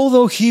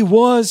 Although he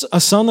was a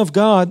son of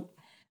God,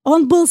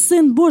 Он был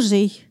Сын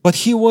Божий, but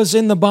he was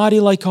in the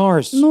body like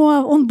ours.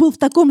 но он был в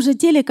таком же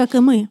теле, как и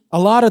мы. A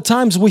lot of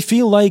times we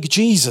feel like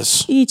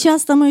Jesus. И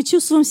часто мы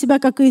чувствуем себя,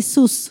 как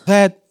Иисус.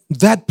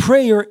 That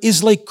prayer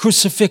is like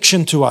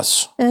crucifixion to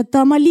us.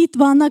 Эта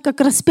молитва, она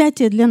как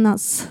распятие для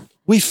нас.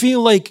 We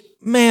feel like,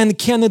 man,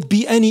 can it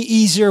be any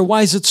easier?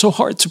 Why is it so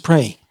hard to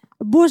pray?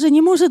 Боже,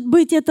 не может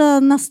быть это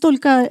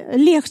настолько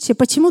легче.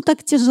 Почему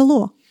так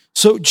тяжело?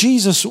 So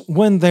Jesus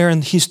went there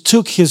and he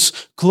took his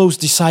close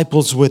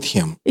disciples with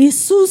him.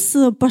 Иисус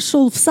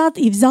пошел в сад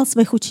и взял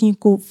своих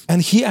учеников.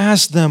 And he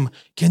asked them,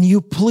 can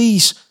you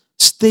please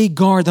stay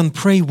guard and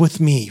pray with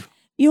me?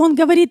 И он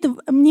говорит,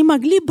 не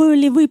могли бы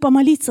ли вы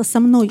помолиться со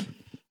мной?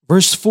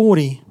 Verse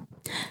 40.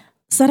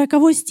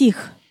 40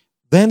 стих.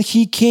 Then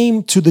he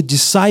came to the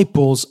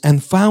disciples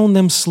and found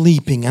them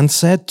sleeping and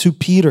said to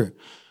Peter,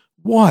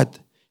 "What?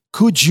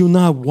 Could you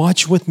not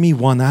watch with me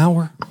 1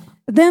 hour?"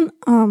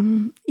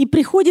 И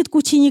приходит к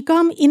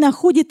ученикам и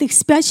находит их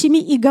спящими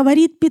и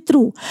говорит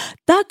Петру: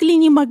 «Так ли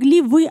не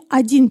могли вы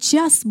 1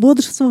 час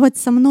бодрствовать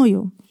со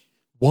мною?»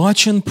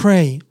 Watch and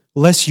pray,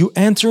 lest you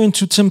enter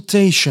into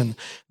temptation.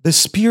 The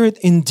spirit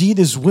indeed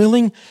is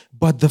willing,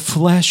 but the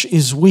flesh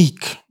is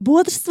weak.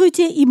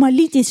 Бодрствуйте и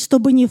молитесь,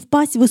 чтобы не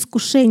впасть в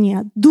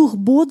искушение. Дух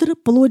бодр,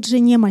 плоть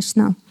же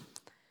немощна.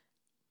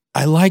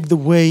 I like the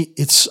way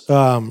it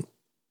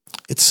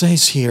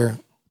says here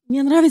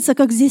Мне нравится,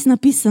 как здесь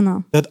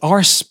написано, that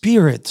our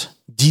spirit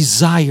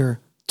desire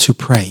to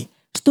pray.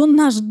 что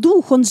наш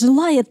дух, он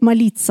желает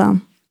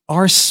молиться.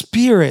 Our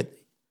spirit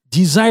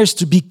desires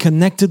to be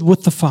connected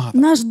with the Father.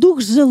 Наш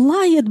дух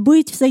желает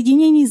быть в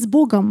соединении с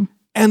Богом.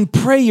 And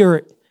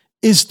prayer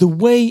is the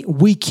way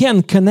we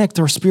can connect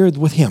our spirit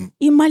with Him.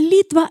 И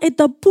молитва —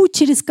 это путь,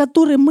 через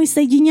который мы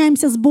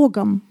соединяемся с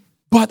Богом.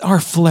 But our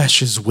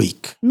flesh is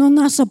weak. Но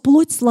наша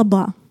плоть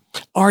слаба.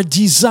 Our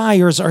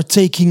desires are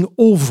taking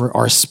over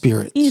our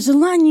spirit. И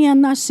желания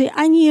наши,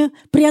 они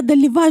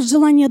преодолевают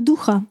желания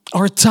духа.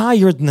 Our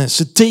tiredness,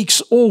 it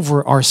takes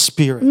over our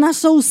spirit.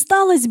 Наша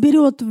усталость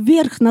берет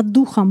верх над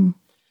духом.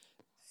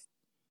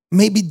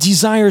 Maybe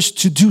desires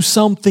to do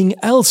something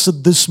else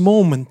at this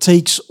moment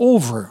takes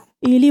over.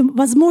 Или,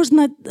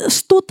 возможно,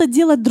 что-то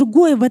делать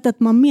другое в этот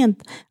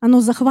момент,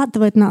 оно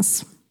захватывает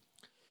нас.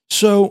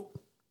 So,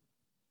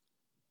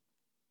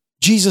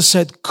 Jesus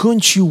said,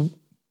 "Couldn't you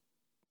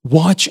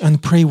watch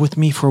and pray with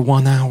me for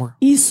 1 hour?"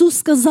 Иисус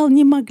сказал: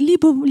 «Не могли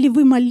бы ли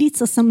вы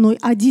молиться со мной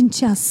 1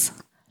 час?»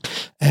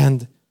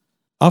 And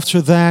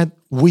after that,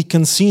 we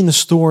can see in the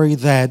story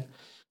that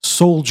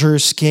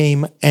soldiers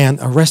came and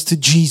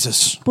arrested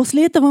Jesus.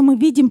 После этого мы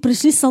видим,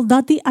 пришли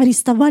солдаты,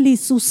 арестовали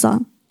Иисуса.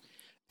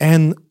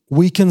 And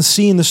we can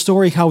see in the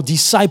story how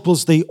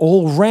disciples, they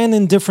all ran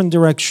in different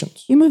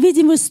directions. И мы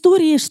видим в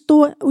истории,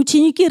 что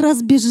ученики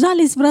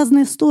разбежались в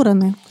разные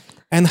стороны.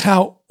 And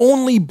how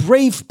only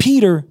brave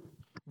Peter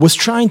was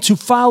trying to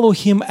follow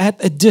him at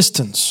a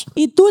distance.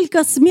 И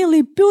только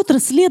смелый Петр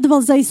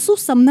следовал за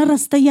Иисусом на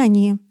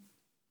расстоянии.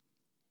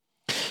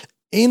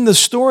 In the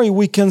story,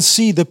 we can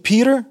see the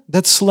Peter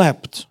that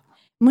slept.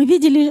 Мы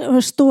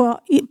видели, что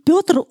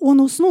Петр,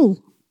 он уснул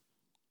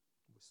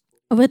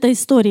в этой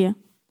истории.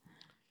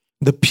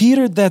 The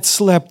Peter that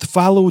slept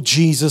followed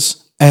Jesus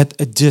at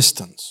a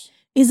distance.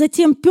 И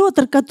затем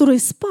Петр, который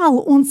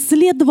спал, он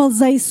следовал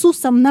за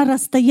Иисусом на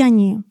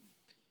расстоянии.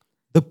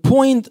 The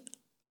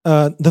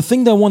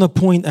thing that I want to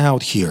point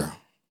out here.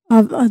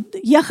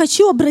 Я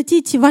хочу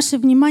обратить ваше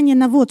внимание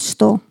на вот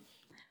что.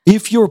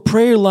 If your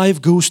prayer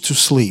life goes to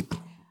sleep,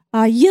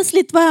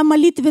 если твоя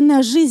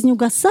молитвенная жизнь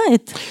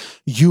угасает,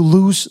 you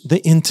lose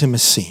the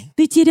intimacy.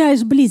 ты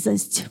теряешь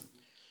близость.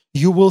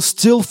 You will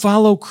still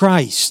follow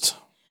Christ,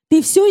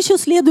 Ты все еще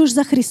следуешь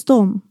за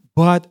Христом,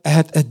 but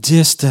at a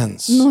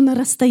distance. но на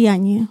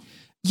расстоянии.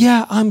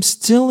 Yeah, I'm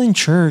still in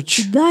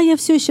church. Да, я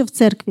все еще в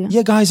церкви.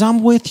 Yeah, guys,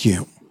 I'm with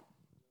you.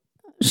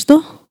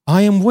 Что?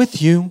 I am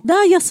with you.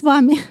 Да, я с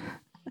вами.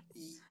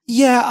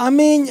 Yeah, I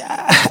mean,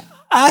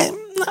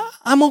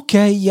 I'm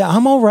okay. Yeah,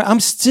 I'm all right. I'm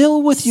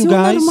still with you Все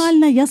guys.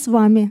 нормально, я с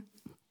вами.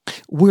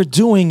 We're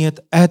doing it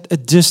at a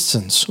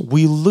distance.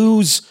 We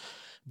lose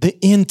the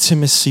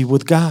intimacy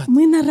with God.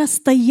 Мы на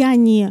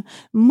расстоянии.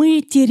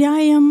 Мы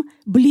теряем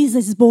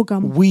близость с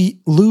Богом. We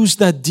lose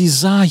that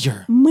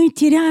desire. Мы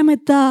теряем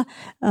это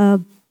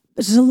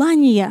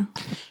желание.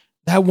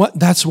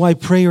 That's why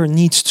prayer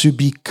needs to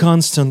be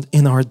constant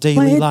in our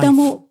daily life.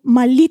 Поэтому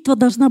молитва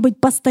должна быть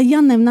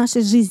постоянной в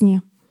нашей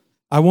жизни.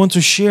 I want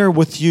to share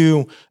with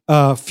you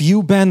a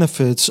few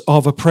benefits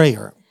of a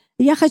prayer.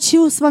 Я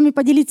хочу с вами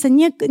поделиться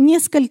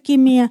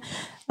несколькими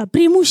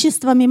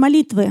преимуществами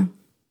молитвы.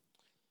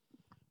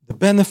 The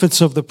benefits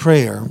of the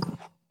prayer.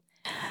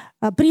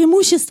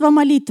 Преимущества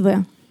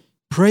молитвы.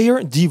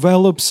 Prayer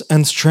develops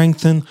and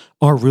strengthens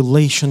our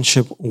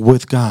relationship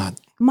with God.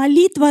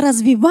 Молитва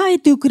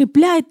развивает и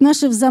укрепляет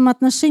наши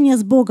взаимоотношения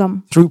с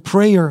Богом. Through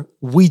prayer,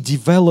 we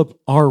develop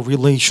our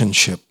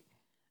relationship.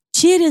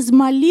 Через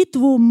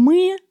молитву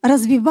мы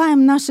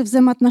развиваем наши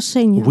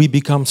взаимоотношения. We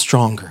become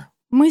stronger.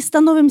 Мы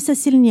становимся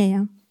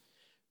сильнее.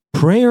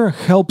 Prayer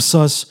helps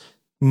us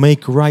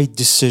make right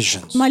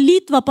decisions.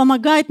 Молитва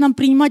помогает нам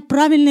принимать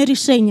правильные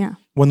решения.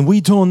 When we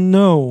don't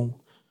know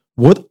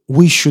what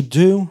we should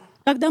do,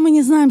 Когда мы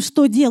не знаем,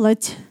 что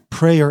делать,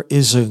 prayer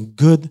is a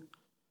good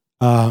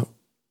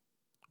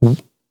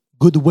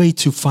way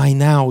to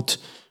find out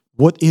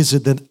what is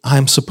it that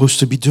I'm supposed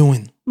to be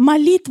doing.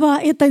 молитва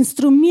 — это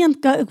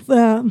инструмент,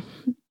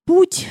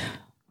 путь,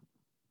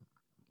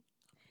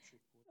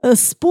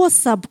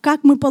 способ,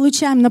 как мы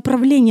получаем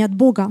направление от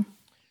Бога.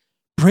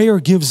 Prayer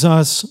gives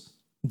us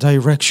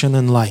direction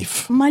in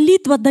life.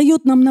 Молитва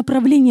дает нам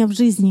направление в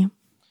жизни.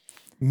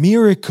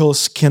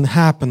 Miracles can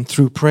happen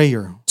through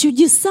prayer.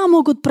 Чудеса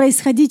могут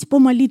происходить по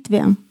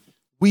молитве.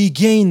 We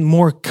gain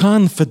more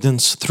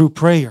confidence through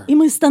prayer. И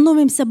мы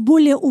становимся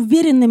более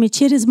уверенными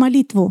через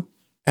молитву.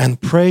 And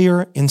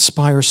prayer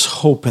inspires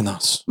hope in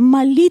us.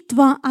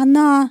 Молитва,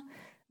 она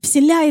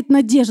вселяет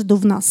надежду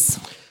в нас.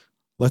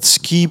 Let's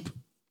keep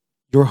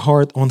your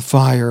heart on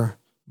fire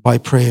by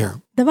prayer.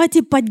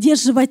 Давайте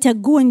поддерживать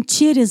огонь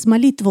через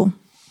молитву.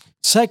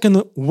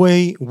 Second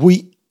way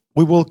we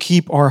will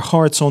keep our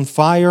hearts on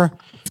fire,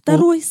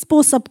 Второй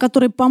способ,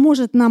 который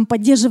поможет нам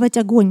поддерживать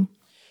огонь.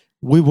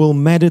 we will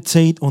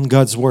meditate on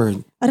God's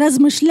word.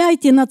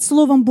 Размышляйте над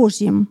Словом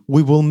Божьим.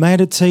 We will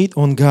meditate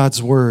on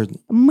God's word.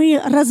 Мы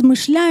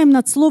размышляем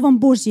над Словом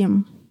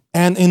Божьим.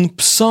 And in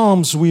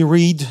Psalms we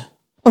read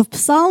В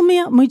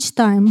Псалме мы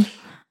читаем.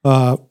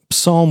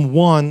 Psalm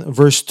 1,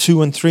 verse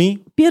 2 and 3.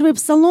 Первый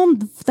Псалом,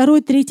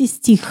 2-3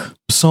 стих.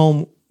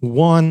 Psalm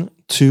 1,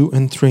 2,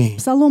 and 3.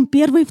 Псалом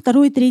 1,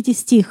 2, 3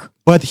 стих.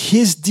 But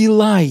his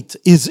delight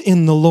is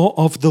in the law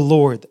of the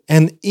Lord,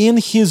 and in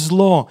his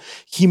law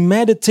he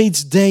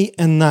meditates day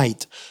and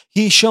night.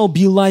 He shall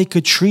be like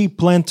a tree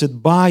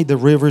planted by the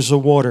rivers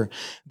of water,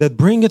 that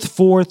bringeth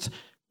forth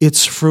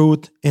its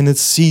fruit in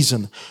its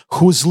season,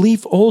 whose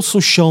leaf also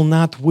shall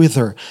not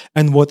wither,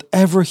 and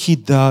whatever he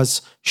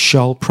does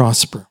shall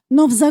prosper.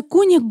 Но в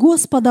законе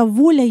Господа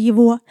воля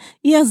Его,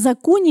 и о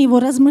законе Его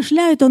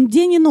размышляет Он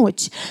день и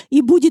ночь,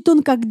 и будет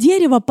Он как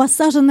дерево,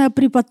 посаженное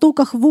при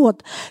потоках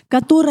вод,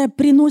 которое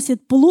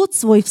приносит плод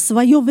свой в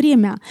свое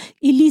время,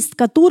 и лист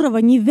которого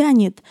не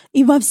вянет,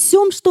 и во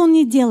всем, что Он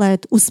не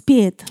делает,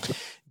 успеет.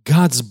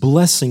 God's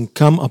blessing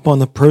come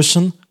upon a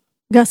person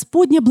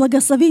Господне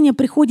благословение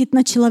приходит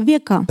на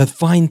человека, that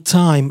find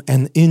time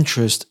and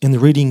interest in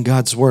reading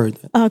God's word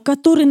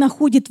который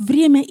находит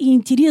время и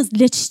интерес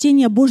для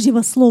чтения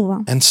Божьего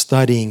Слова and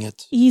studying it.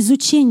 и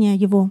изучения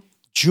его.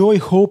 Joy,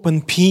 hope,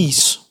 and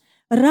peace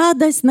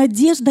Радость,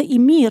 надежда и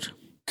мир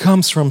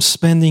comes from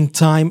spending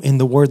time in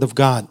the Word of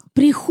God.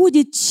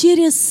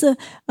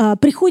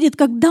 приходит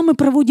когда мы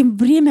проводим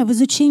время в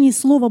изучении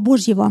Слова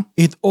Божьего.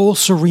 It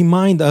also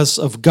reminds us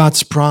of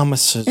God's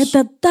promises.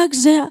 Это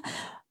также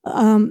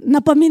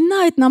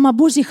напоминает нам о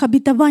Божьих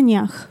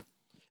обетованиях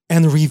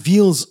And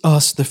reveals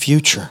us the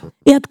future.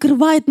 и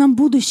открывает нам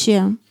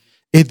будущее.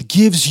 It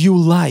gives you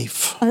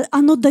life,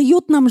 Оно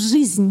дает нам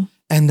жизнь.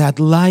 and that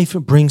life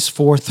brings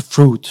forth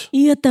fruit.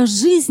 И эта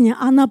жизнь,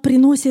 она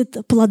приносит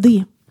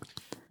плоды.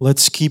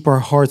 Let's keep our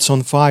hearts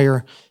on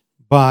fire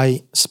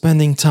by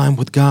spending time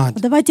with God.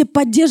 Давайте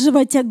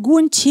поддерживать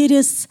огонь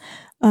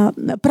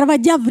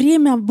проводя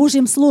время в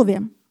Божьем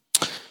Слове.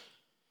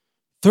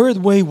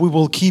 Third way we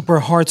will keep our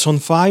hearts on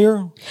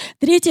fire,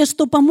 Третье,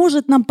 что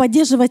поможет нам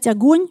поддерживать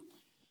огонь,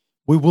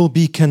 we will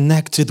be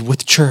connected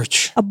with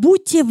church.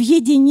 будьте в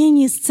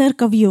единении с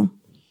церковью.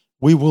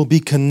 We will be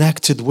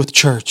connected with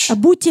church.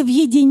 Будьте в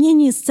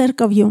единении с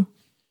церковью.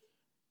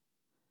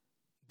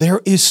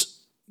 There is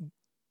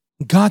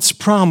God's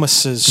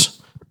promises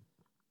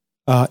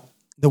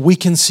that we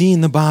can see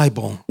in the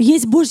Bible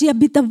Есть Божьи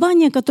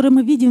обетования, которые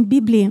мы видим в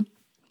Библии,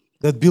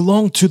 that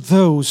belong to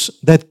those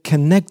that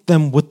connect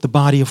them with the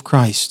body of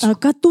Christ.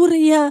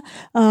 которые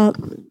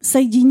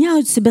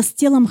соединяют себя с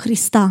телом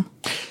Христа.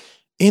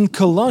 In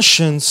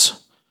Colossians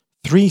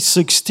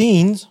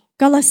 3:16,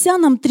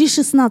 Колоссянам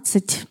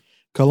 3:16.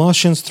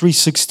 Colossians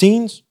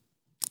 3:16,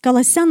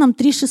 Колоссянам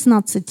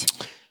 3:16.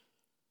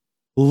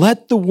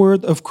 let the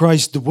word of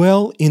Christ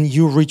dwell in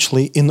you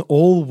richly in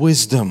all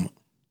wisdom,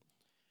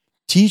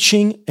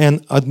 teaching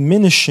and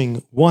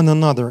admonishing one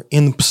another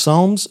in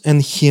psalms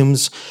and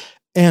hymns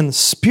and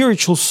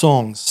spiritual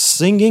songs,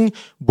 singing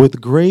with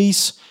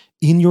grace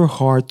in your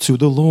heart to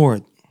the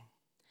Lord.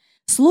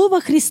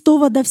 Слово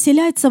Христово да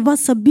вселяется в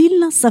вас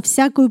обильно со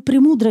всякою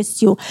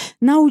премудростью.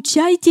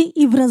 Научайте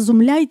и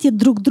вразумляйте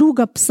друг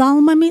друга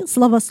псалмами,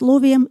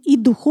 славословием и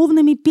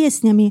духовными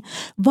песнями,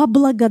 во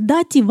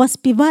благодати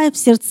воспевая в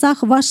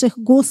сердцах ваших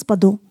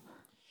Господу.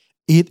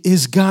 It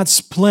is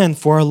God's plan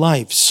for our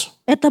lives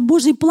Это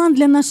Божий план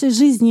для нашей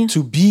жизни.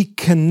 to be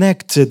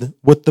connected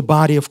with the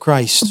body of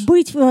Christ.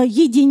 Быть в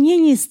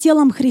единении с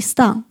телом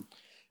Христа.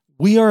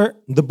 We are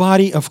the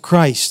body of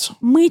Christ.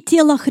 Мы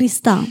тело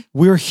Христа.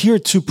 We are here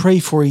to pray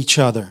for each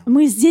other,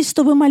 Мы здесь,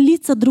 чтобы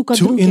молиться друг о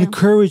to друге,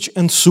 encourage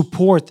and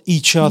support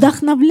each other.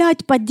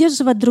 вдохновлять,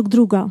 поддерживать друг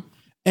друга.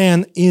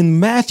 And in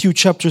Matthew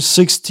chapter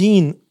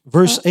 16,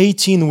 verse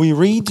 18, we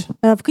read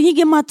В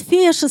книге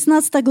Матфея,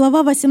 16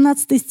 глава,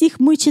 18 стих,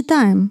 мы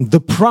читаем the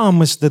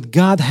promise that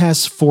God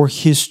has for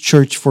His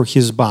church, for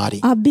His body.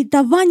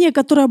 обетование,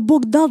 которое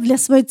Бог дал для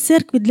своей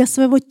церкви, для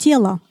своего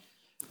тела.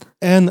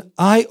 And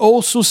I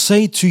also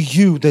say to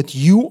you that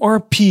you are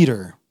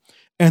Peter,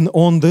 and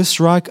on this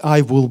rock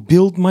I will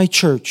build my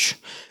church,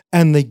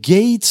 and the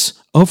gates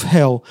of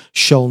hell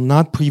shall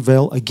not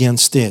prevail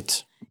against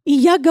it. И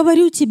я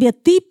говорю тебе,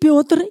 ты,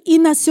 Петр, и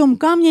на сем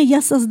камне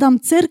я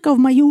создам церковь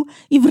мою,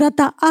 и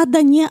врата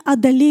ада не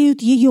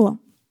одолеют ее.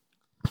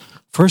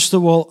 First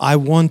of all, I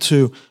want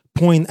to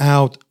point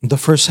out the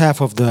first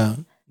half of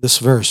this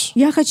verse.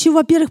 Я хочу,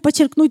 во-первых,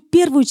 подчеркнуть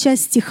первую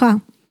часть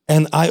стиха.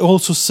 And I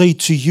also say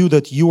to you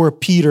that you are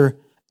Peter,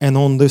 and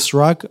on this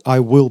rock I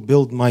will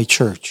build my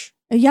church.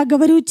 Я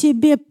говорю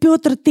тебе,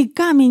 Петр, ты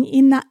камень,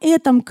 и на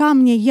этом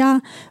камне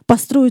я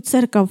построю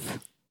церковь.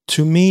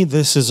 To me,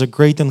 this is a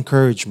great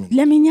encouragement.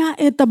 Для меня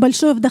это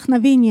большое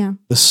вдохновение.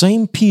 The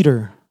same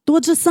Peter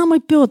Тот же самый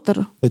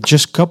Петр, that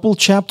just a couple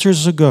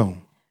chapters ago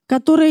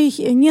который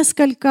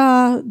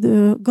несколько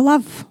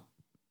глав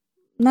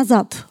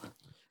назад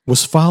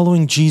was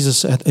following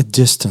Jesus at a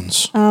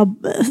distance,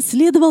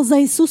 следовал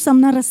за Иисусом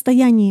на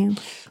расстоянии,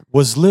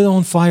 was lit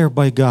on fire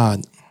by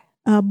God,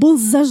 был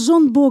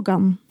зажжен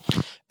Богом,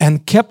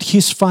 and kept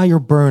his fire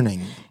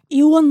burning,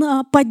 и он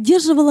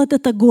поддерживал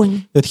этот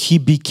огонь, that he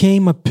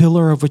became a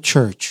pillar of a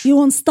church, и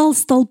он стал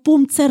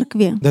столпом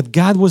церкви, that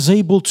God was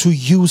able to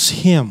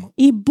use him.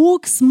 и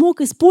Бог смог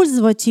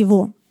использовать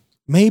его.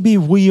 Maybe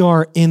we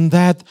are in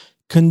that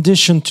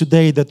condition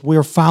today that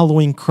we're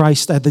following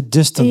Christ at a И,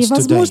 distance today.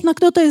 возможно,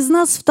 кто-то из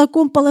нас в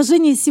таком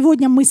положении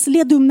сегодня мы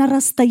следуем на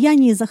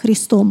расстоянии за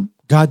Христом.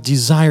 God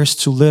desires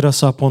to lit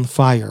us up on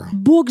fire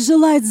Бог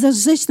желает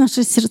зажечь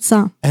наши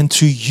сердца and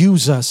to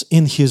use us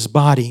in his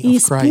body и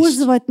of Christ.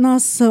 использовать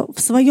нас в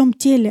своем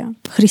теле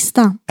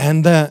Христа.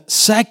 And the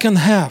second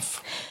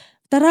half,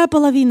 Вторая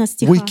половина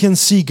стиха. we can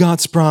see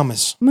God's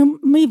promise.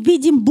 Мы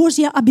видим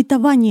Божье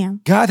обетование.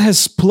 God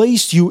has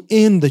placed you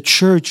in the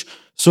church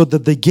so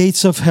that the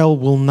gates of hell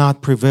will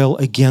not prevail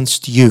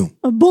against you.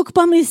 Бог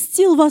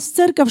поместил вас в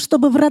церковь,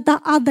 чтобы врата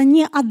ада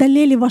не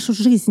одолели вашу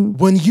жизнь.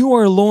 When you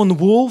are a lone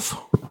wolf,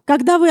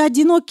 Когда вы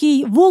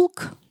одинокий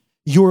волк,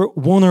 you're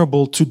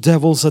vulnerable to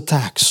devil's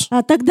attacks.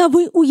 тогда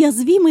вы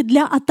уязвимы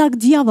для атак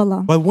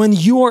дьявола. But when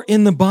you are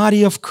in the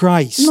body of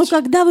Christ, Но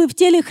когда вы в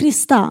теле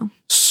Христа,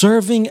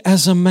 serving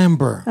as a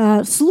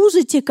member,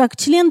 служите как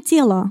член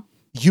тела,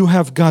 you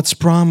have God's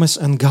promise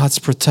and God's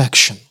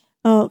protection.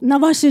 на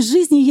вашей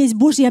жизни есть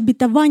Божье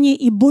обетование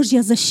и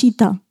Божья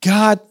защита.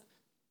 God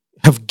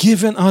have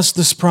given us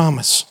this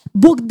promise.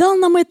 Бог дал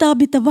нам это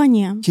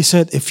обетование. He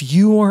said, if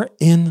you are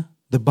in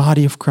the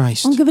body of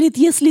Christ, Он говорит,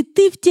 если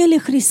ты в теле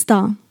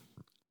Христа,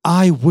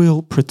 I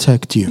will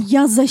protect you.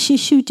 я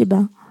защищу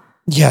тебя.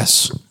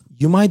 Yes,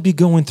 you might be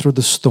going through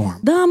the storm,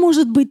 Да,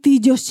 может быть, ты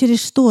идешь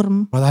через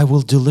шторм, but I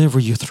will deliver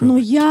you но through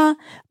it. я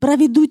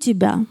проведу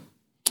тебя.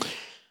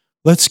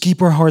 Let's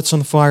keep our hearts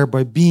on fire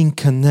by being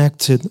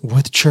connected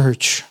with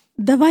church.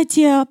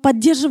 Давайте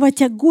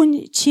поддерживать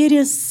огонь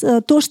через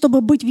то,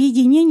 чтобы быть в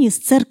единении с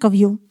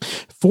церковью.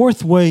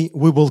 Fourth way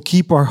we will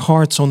keep our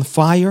hearts on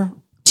fire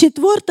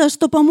Четвертое,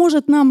 что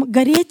поможет нам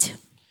гореть,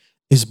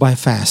 is by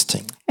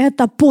fasting.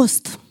 это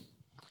пост.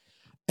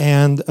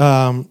 And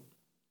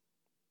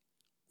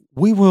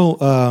we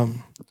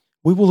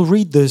will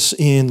read this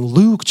in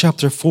Luke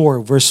chapter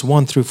 4, verse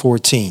 1 through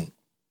 14.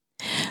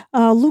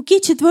 Луки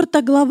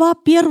 4 глава,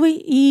 1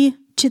 и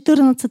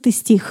 14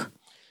 стих.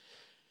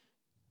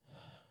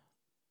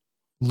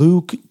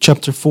 Luke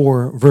chapter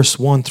 4, verse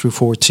 1 through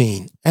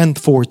 14 and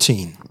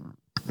 14.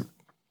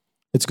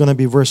 It's going to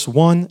be verse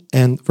 1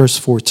 and verse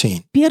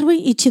 14. 1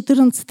 и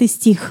 14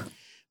 стих.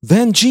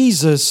 Then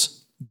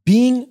Jesus,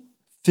 being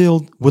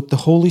filled with the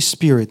Holy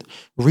Spirit,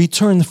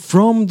 returned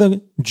from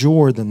the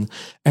Jordan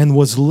and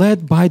was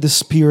led by the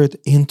Spirit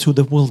into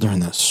the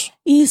wilderness.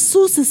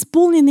 Иисус,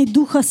 исполненный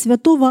Духа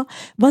Святого,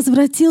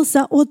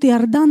 возвратился от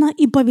Иордана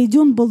и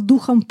поведен был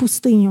Духом в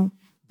пустыню.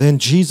 Then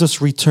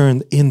Jesus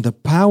returned in the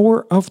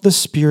power of the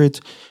Spirit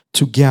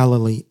to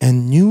Galilee,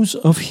 and news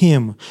of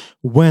him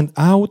went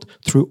out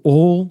through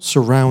all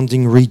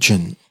surrounding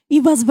region. И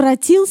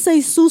возвратился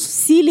Иисус в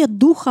силе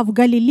Духа в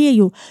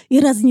Галилею, и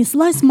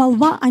разнеслась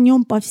молва о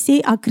нем по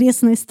всей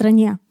окрестной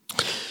стране.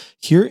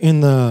 Here in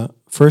the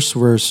first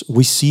verse,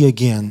 we see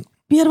again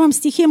В первом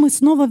стихе мы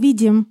снова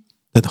видим,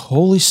 that the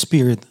Holy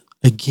Spirit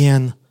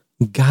again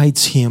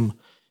guides him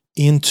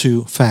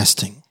into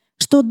fasting.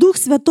 что Дух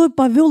Святой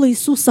повел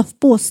Иисуса в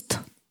пост.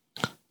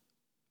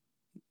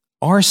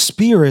 Our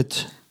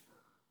spirit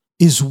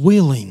is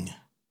willing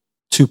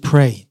to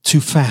pray, to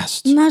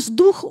fast, Наш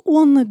дух,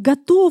 он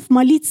готов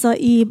молиться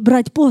и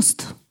брать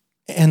пост.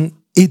 and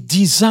it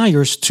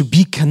desires to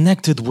be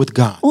connected with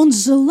God. Он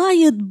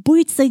желает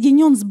быть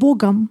соединен с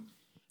Богом.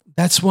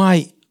 That's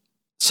why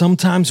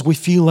sometimes we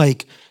feel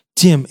like,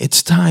 Tim,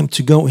 it's time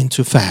to go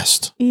into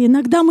fast. И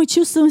иногда мы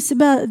чувствуем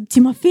себя,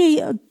 Тимофей,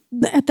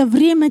 это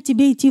время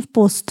тебе идти в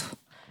пост.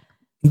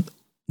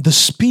 The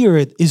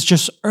Spirit is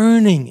just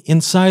earning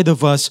inside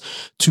of us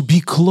to be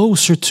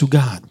closer to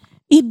God.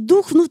 И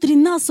Дух внутри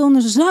нас,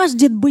 он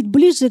жаждет быть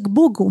ближе к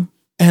Богу.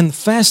 And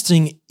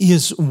fasting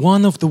is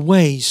one of the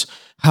ways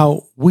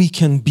how we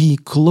can be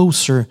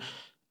closer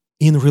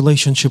in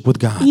relationship with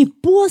God. И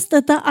пост —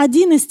 это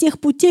один из тех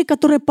путей,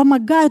 которые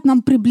помогают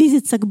нам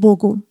приблизиться к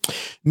Богу.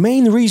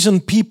 Main reason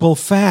people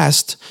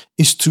fast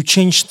is to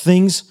change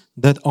things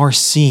that are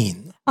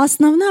seen.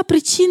 Основная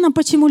причина,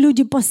 почему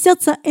люди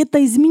постятся,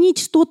 это изменить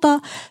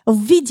что-то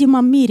в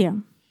видимом мире.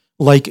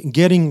 Like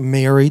getting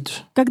married,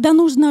 Когда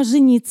нужно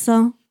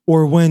жениться,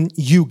 or when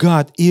you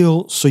got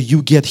ill, so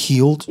you get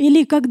healed,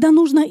 или когда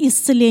нужно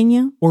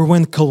исцеление, or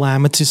when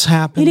calamities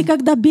или happen,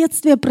 когда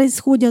бедствия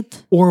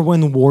происходят, or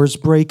when wars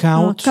break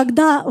out,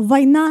 когда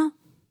война,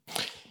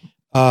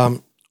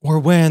 or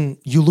when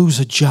you lose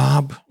a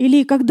job,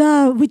 или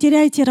когда вы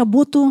теряете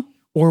работу,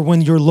 or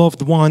when your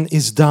loved one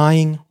is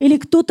dying. или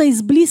кто-то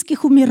из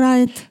близких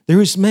умирает.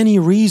 There is many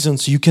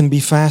reasons you can be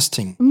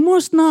fasting.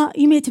 Можно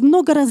иметь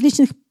много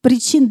различных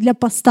причин для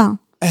поста.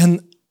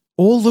 And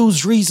all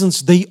those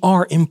reasons, they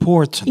are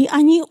important. И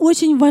они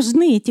очень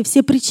важны, эти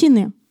все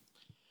причины.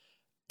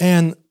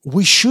 And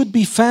we should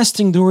be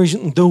fasting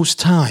during those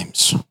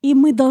times И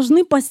мы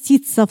должны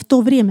поститься в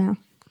то время,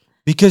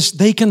 because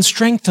they can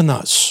strengthen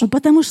us.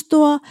 потому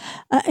что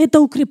это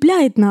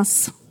укрепляет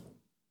нас.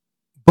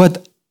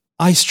 But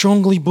I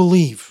strongly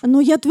believe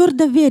Но я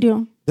твердо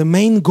верю, the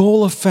main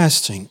goal of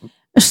fasting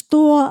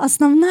что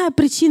основная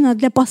причина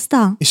для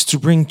поста is to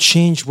bring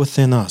change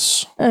within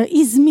us.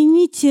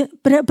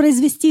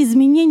 произвести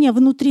изменения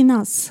внутри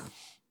нас,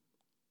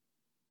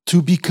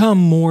 To become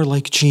more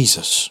like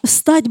Jesus.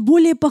 стать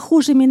более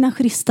похожими на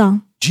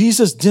Христа.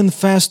 Jesus didn't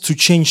fast to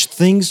change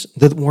things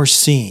that were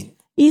seen.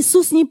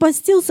 Иисус не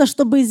постился,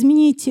 чтобы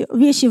изменить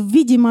вещи в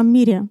видимом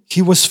мире.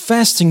 He was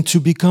fasting to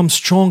become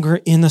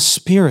stronger in a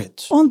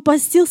spirit. Он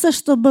постился,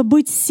 чтобы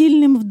быть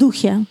сильным в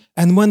духе.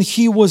 And then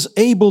he was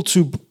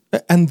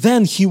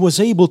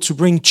able to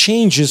bring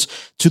changes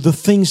to the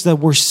things that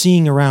we're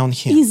seeing around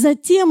И him.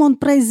 затем он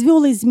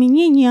произвел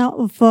изменения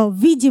в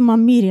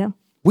видимом мире.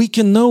 We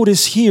can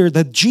notice here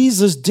that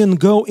Jesus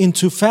didn't go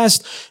into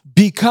fast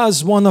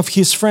because one of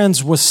his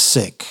friends was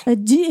sick.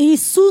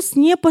 Иисус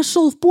не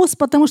пошел в пост,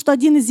 потому что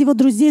один из его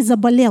друзей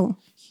заболел.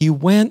 He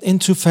went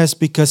into fast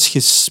because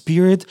his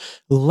spirit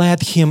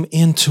led him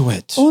into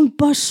it. Он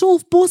пошел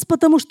в пост,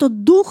 потому что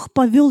Дух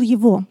повел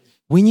его.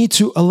 We need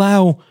to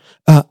allow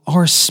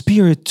our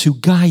spirit to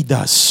guide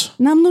us.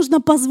 Нам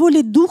нужно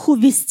позволить Духу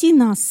вести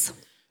нас.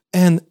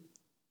 And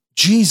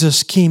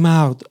Jesus came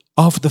out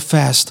of the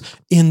fast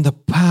in the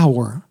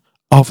power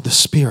of the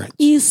Spirit.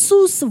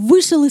 Иисус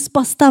вышел из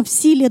поста в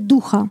силе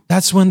Духа.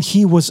 That's when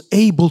he was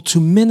able to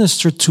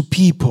minister to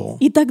people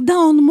И тогда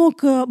он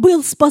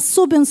был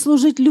способен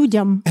служить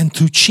людям and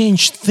to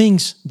change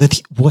things that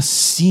he was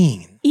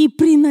seeing, и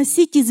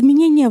приносить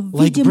изменения в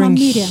like видимом bring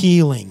мире,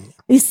 healing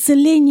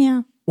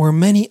исцеление or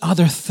many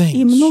other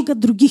и things. много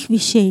других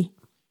вещей.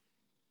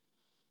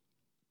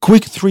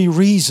 Quick 3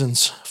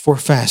 reasons for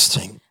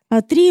fasting.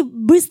 3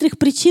 быстрых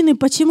причины,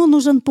 почему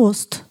нужен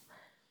пост.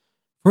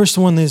 First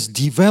one is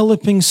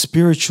developing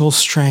spiritual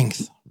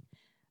strength,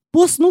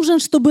 Пост нужен,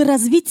 чтобы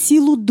развить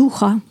силу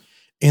Духа,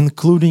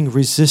 including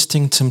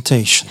resisting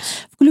temptations.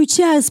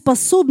 включая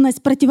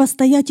способность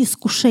противостоять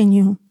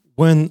искушению.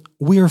 When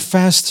we are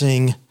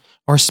fasting,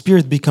 our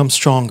spirit becomes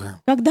stronger.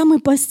 Когда мы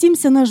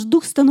постимся, наш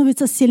дух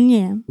становится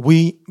сильнее.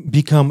 We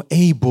become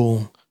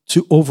able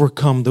to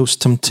overcome those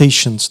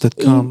temptations that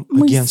И come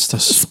мы against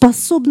us.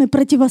 способны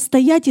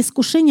противостоять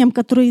искушениям,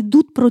 которые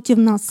идут против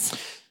нас.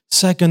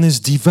 Second is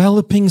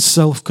developing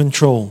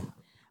self-control,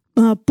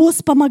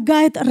 Пост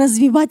помогает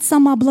развивать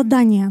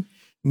самообладание,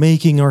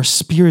 making our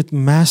spirit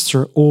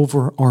master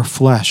over our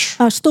flesh.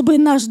 чтобы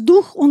наш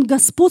дух, он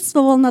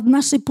господствовал над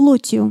нашей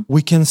плотью.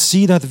 We can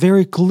see that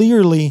very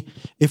clearly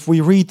if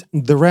we read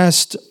the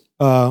rest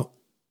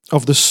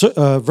of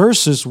the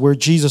verses where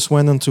Jesus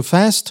went into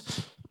fast.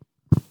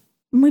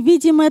 Мы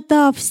видим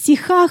это в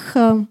стихах,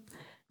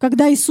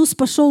 когда Иисус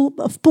пошел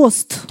в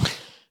пост,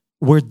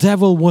 Where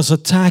devil was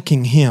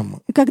attacking him,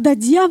 когда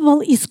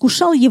дьявол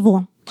искушал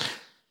его.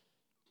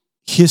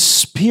 his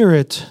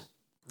spirit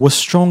was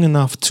strong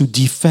enough to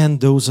defend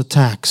those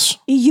attacks.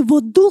 И его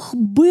дух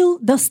был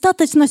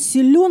достаточно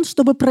силен,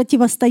 чтобы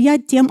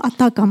противостоять тем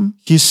атакам.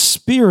 His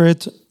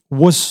spirit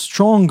was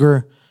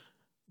stronger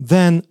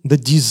than the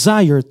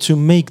desire to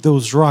make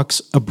those rocks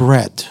a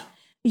bread.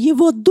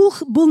 Его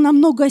дух был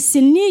намного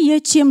сильнее,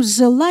 чем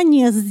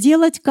желание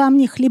сделать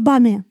камни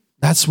хлебами.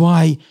 That's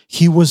why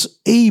he was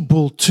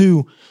able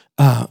to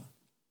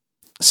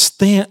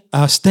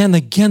stand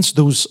against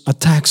those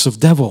attacks of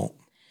devil.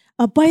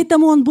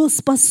 Поэтому он был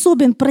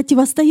способен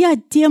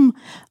противостоять тем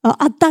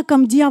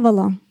атакам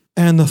дьявола.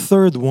 And the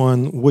third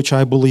one, which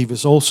I believe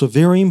is also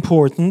very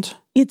important,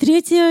 И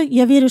третье,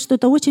 я верю, что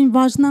это очень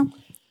важно,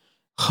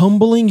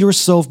 humbling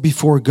yourself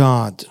before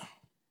God,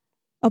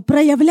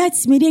 проявлять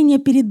смирение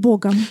перед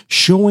Богом.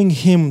 showing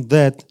him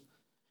that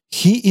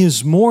he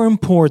is more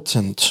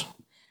important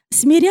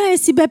Смиряя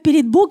себя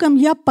перед Богом,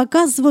 я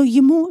показываю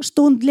Ему,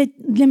 что Он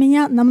для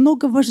меня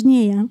намного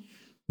важнее,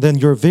 than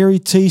your very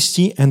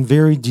tasty and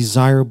very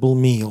desirable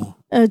meal.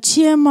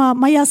 чем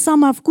моя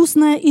самая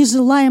вкусная и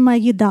желаемая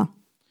еда.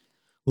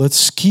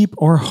 Let's keep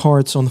our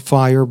hearts on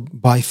fire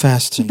by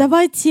fasting.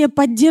 Давайте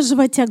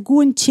поддерживать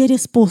огонь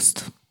через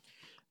пост.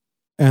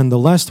 And the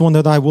last one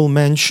that I will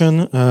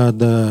mention,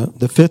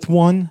 the fifth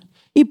one,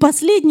 И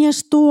последнее,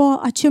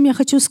 о чем я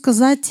хочу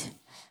сказать,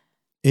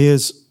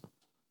 is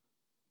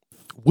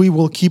we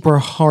will keep our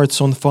hearts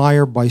on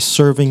fire by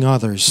serving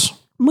others.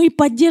 мы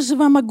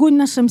поддерживаем огонь в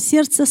нашем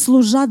сердце,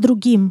 служа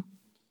другим.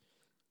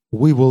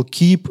 We will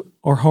keep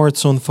our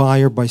hearts on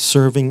fire by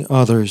serving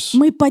others.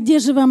 Мы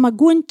поддерживаем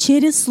огонь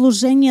через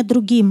служение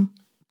другим.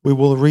 We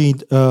will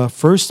read 1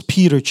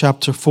 Peter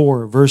chapter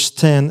 4, verse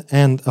 10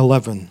 and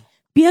 11.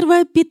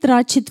 1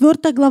 Петра,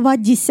 4 глава,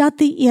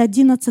 10 и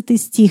 11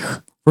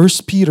 стих. 1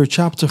 Peter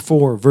chapter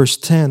 4, verse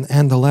 10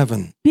 and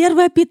 11.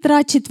 1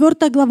 Петра,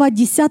 4 глава,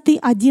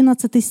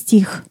 10-11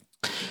 стих.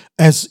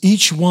 As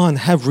each one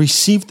have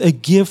received a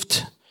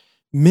gift,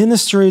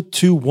 minister it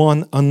to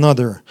one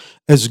another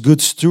as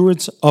good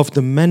stewards of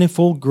the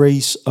manifold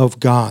grace of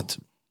God.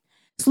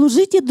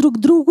 Служите друг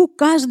другу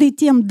каждый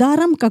тем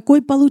даром,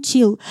 какой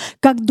получил,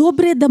 как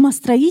добрые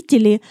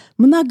домостроители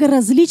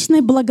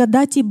многоразличной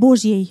благодати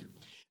Божьей.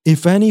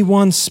 If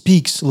anyone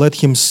speaks, let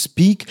him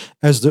speak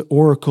as the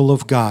oracle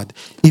of God.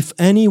 If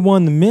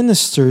anyone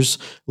ministers,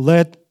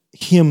 let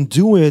him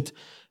do it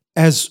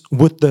as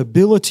with the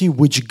ability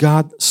which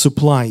God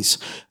supplies,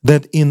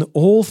 that in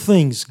all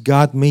things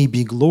God may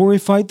be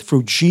glorified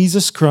through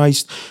Jesus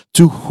Christ,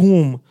 to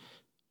whom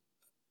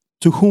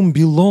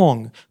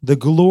belong the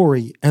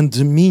glory and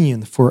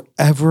dominion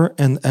forever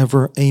and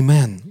ever.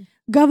 Amen.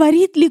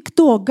 Говорит ли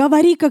кто?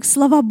 Говори, как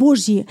слова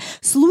Божьи.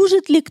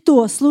 Служит ли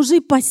кто?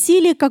 Служи по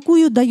силе,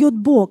 какую дает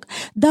Бог,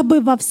 дабы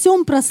во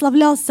всем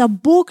прославлялся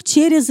Бог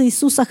через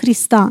Иисуса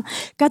Христа,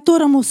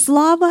 которому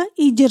слава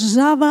и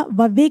держава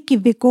во веки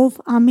веков.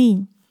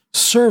 Аминь.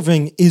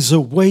 Serving is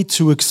a way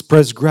to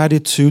express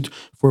gratitude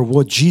for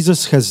what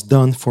Jesus has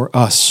done for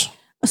us.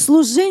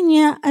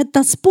 Служение —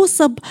 это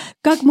способ,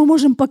 как мы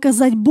можем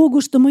показать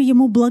Богу, что мы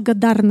Ему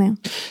благодарны.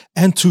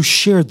 And to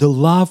share the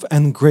love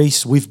and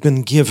grace we've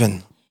been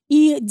given.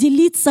 И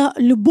делиться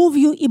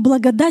любовью и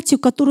благодатью,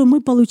 которую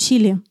мы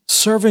получили.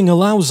 Serving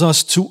allows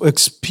us to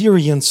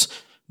experience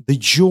the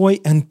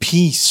joy and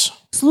peace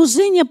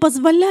Служение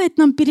позволяет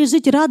нам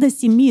пережить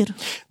радость и мир,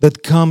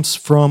 that comes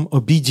from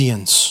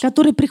obedience.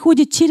 который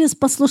приходит через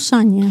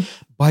послушание.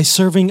 By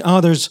serving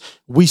others,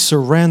 we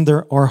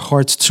surrender our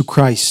hearts to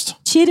Christ,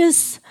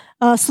 Через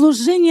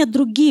служение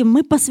другим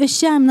мы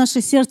посвящаем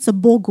наше сердце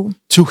Богу,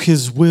 to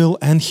His will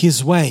and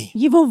His way.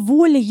 Его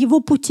воле, Его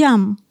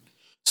путям.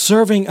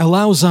 Serving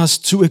allows us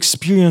to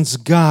experience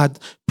God's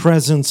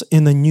presence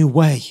in a new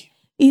way.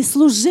 И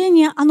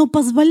служение, оно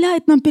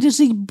позволяет нам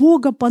пережить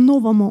Бога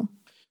по-новому.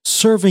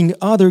 Serving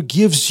other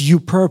gives you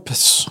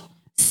purpose.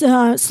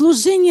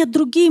 Служение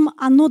другим,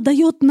 оно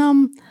дает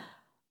нам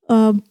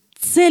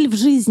цель в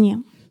жизни.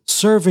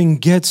 Serving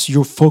gets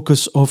your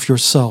focus off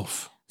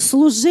yourself.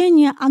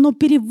 Служение, оно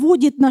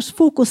переводит наш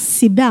фокус с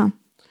себя.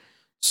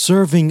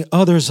 Serving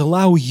others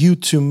allow you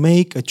to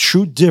make a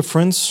true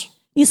difference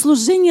И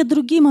служение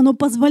другим, оно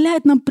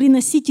позволяет нам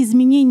приносить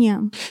изменения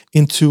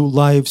into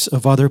lives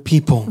of other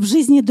people. в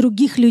жизни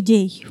других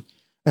людей.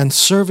 And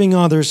serving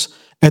others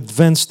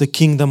advance the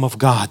kingdom of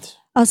God.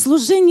 А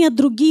служение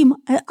другим,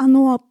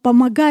 оно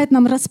помогает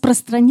нам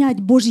распространять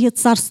Божье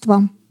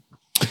Царство.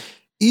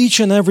 Each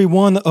and every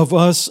one of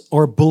us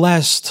are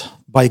blessed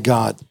by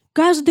God,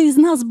 Каждый из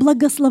нас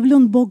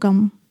благословлен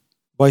Богом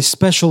by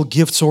special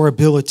gifts or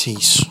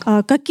abilities,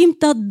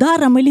 каким-то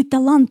даром или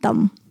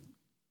талантом,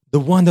 the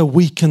one that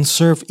we can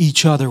serve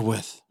each other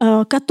with.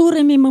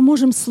 которыми мы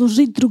можем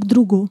служить друг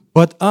другу.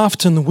 But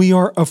often we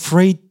are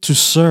afraid to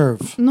serve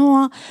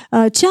Но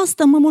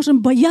часто мы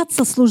можем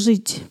бояться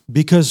служить,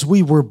 because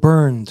we were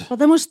burned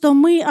потому что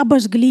мы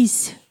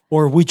обожглись,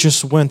 or we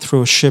just went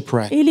through a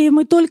shipwreck. или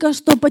мы только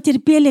что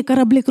потерпели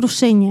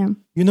кораблекрушение.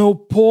 You know,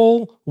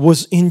 Paul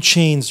was in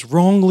chains,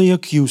 wrongly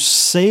accused,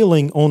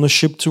 sailing on a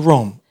ship to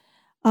Rome.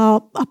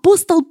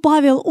 Апостол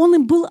Павел, он и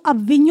был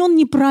обвинен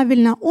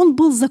неправильно, он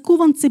был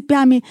закован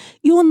цепями,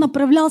 и он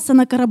направлялся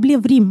на корабле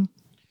в Рим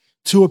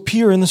To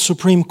appear in the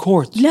Supreme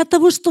Court, для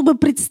того, чтобы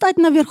предстать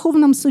на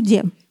Верховном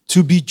суде,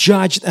 to be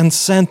judged and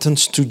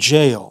sentenced to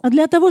jail.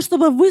 для того,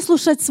 чтобы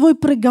выслушать свой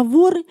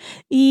приговор,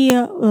 и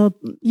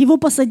его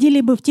посадили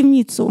бы в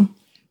темницу.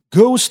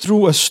 Goes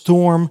through a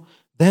storm,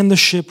 then the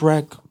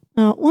shipwreck,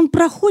 Он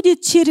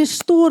проходит через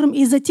шторм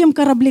и затем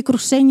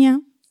кораблекрушение.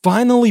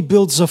 finally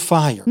builds a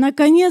fire,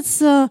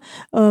 Наконец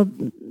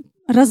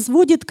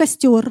разводит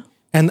костер,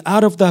 and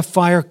out of that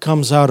fire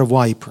comes out a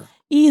viper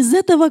и из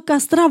этого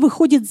костра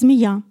выходит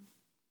змея,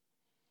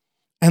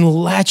 and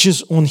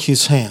latches on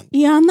his hand.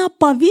 и она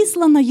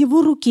повисла на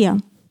его руке.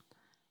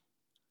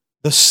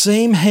 The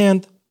same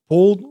hand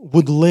Paul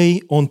would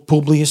lay on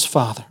Publius'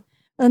 father.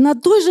 На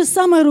той же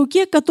самой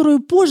руке, которую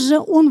позже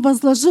он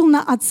возложил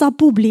на отца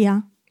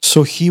Публия,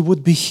 So he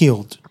would be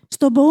healed.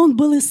 чтобы он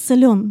был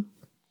исцелен.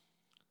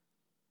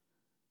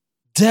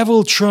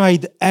 Devil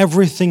tried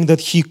everything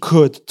that he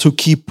could to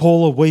keep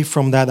Paul away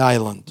from that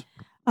island.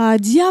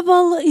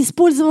 Дьявол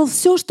использовал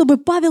все, чтобы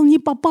Павел не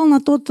попал на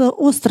тот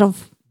остров.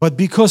 But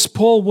because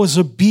Paul was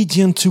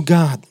obedient to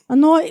God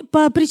Но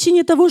по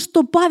причине того,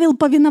 что Павел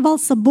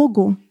повиновался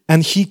Богу,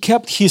 and he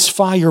kept his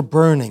fire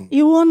burning,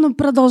 и он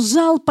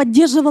продолжал,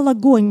 поддерживал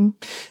огонь,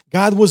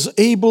 God was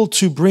able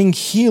to bring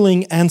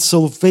healing and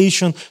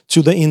salvation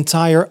to the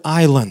entire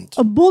island.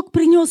 Бог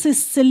принес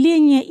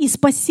исцеление и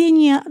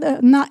спасение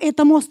на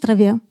этом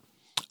острове.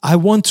 I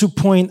want to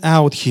point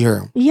out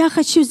here Я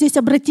хочу здесь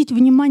обратить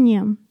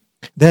внимание,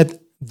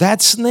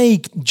 that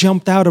snake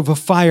jumped out of a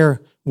fire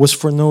was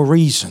for no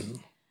reason.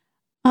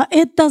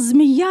 эта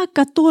змея,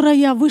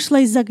 которая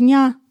вышла из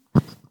огня,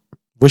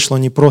 Вышло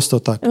не просто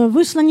так.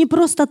 вышла не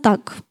просто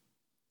так.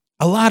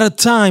 A lot of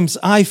times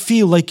I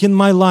feel like in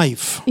my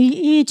life,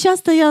 И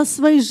часто я в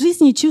своей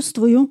жизни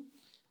чувствую,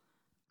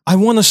 I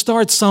want to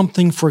start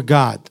something for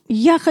God.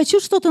 я хочу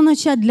что-то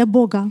начать для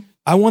Бога.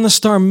 I want to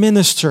start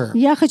minister.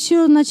 Я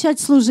хочу начать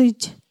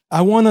служить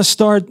I want to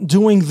start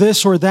doing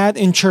this or that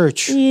in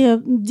church. и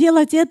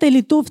делать это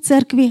или то в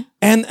церкви.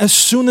 And as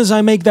soon as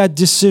I make that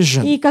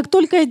decision, И как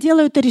только я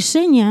делаю это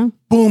решение,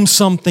 boom,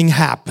 something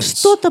happens.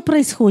 что-то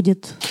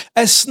происходит.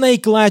 A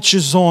snake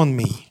latches on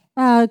me.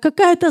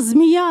 Какая-то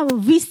змея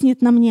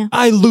виснет на мне.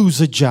 I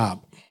lose a job.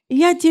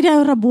 Я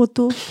теряю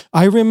работу.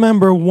 I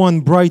remember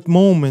one bright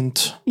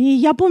moment И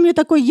я помню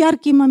такой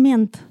яркий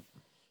момент.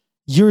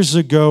 years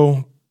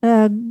ago,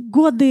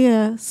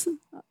 Годы,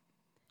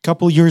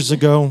 couple years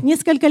ago.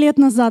 несколько лет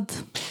назад.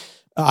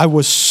 I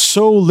was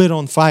so lit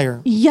on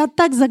fire. Я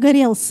так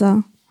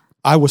загорелся.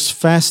 I was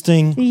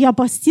fasting, И я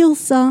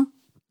постился.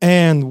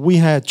 and we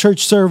had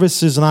church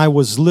services, and I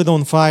was lit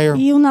on fire.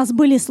 И у нас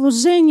были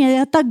служения.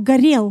 Я так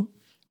горел.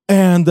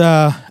 And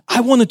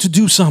I wanted to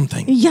do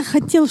something. И я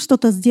хотел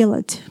что-то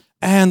сделать.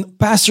 And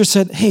pastor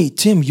said, "Hey,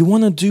 Tim, you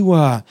want to do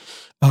a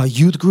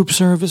youth group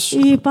service?"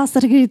 И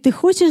пастор говорит, ты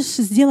хочешь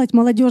сделать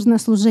молодежное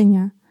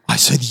служение? I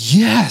said, И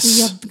я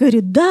 "Yes.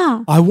 говорю,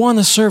 да, I want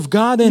to serve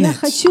God in я it."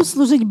 хочу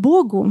служить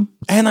Богу.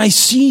 And I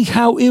see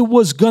how it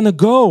was going to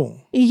go.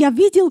 И я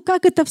видел,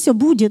 как это все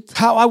будет.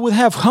 How I would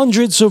have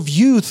hundreds of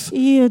youth.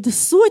 И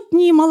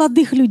сотни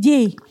молодых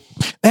людей.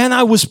 And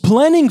I was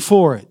planning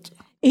for it.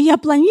 И я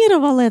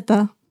планировал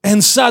это.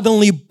 And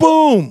suddenly,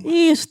 boom,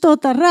 И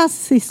что-то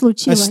раз и a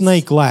случилось.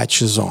 snake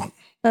latches on.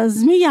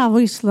 Змея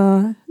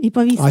вышла и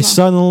повисла. I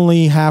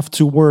suddenly have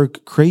to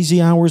work crazy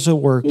hours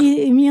at work.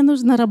 И мне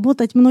нужно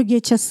работать многие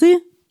часы.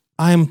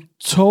 I'm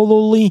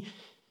totally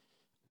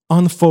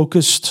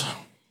unfocused.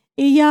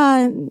 И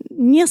я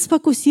не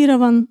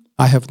сфокусирован.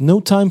 I have no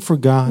time for У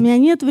God. меня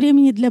нет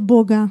времени для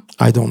Бога.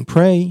 I don't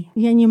pray.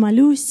 Я не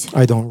молюсь.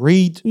 I don't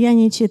read. Я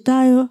не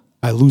читаю.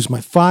 I lose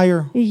my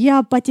fire. И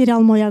я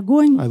потерял мой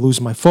огонь. I lose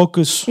my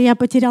focus. И я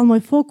потерял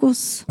мой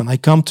фокус. And I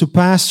come to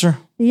pastor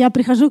И я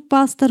прихожу к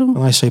пастору.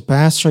 and I say,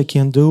 "Pastor, I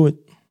can't do it.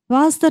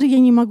 Пастор, я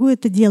не могу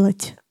это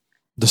делать.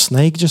 The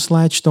snake just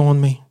latched on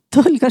me."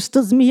 Только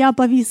что змея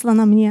повисла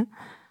на мне.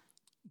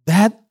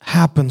 That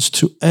happens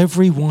to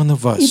every one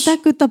of И us.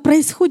 так это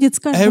происходит с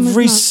каждым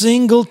Every из нас.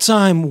 single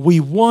time we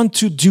want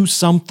to do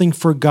something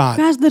for God,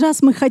 Каждый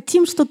раз мы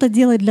хотим что-то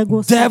делать для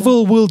Господа.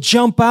 devil will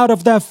jump out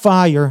of that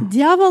fire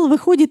Дьявол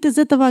выходит из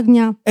этого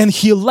огня, and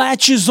he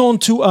latches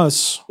onto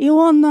us и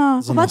он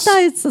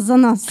хватается за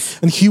нас,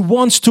 and he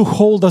wants to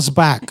hold us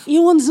back. и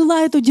он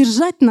желает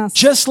удержать нас,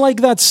 Just like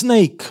that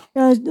snake.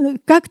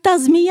 как та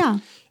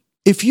змея.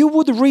 If you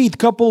would read a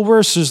couple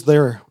verses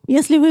there,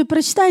 Если вы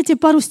прочитаете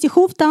пару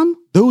стихов там,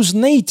 those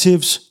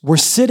natives were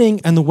sitting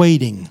and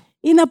waiting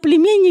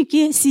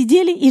иноплеменники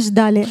сидели и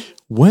ждали,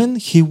 when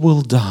he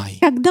will die.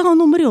 когда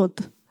он умрет.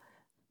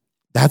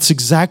 That's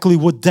exactly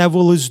what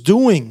devil is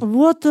doing.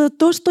 Вот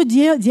то, что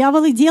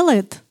дьявол и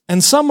делает. And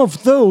some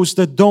of those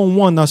that don't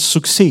want us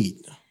succeed,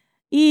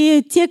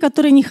 И те,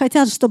 которые не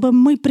хотят, чтобы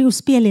мы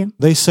преуспели,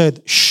 they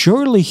said,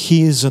 "Surely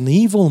he is an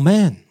evil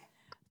man."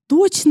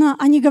 точно,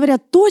 они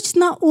говорят,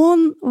 точно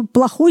он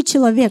плохой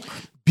человек,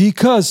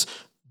 Because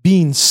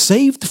being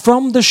saved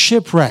from the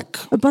shipwreck,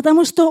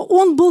 потому что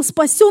он был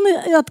спасен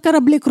от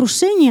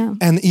кораблекрушения,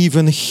 and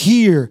even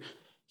here,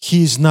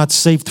 he is not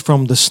saved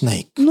from the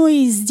snake. но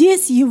и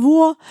здесь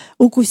его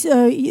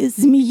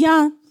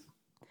змея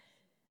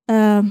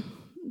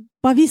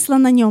повисла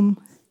на нем.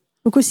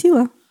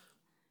 Укусила?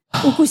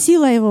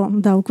 Укусила его,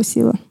 да,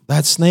 укусила.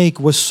 That snake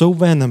was so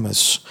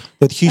venomous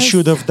that he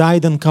should have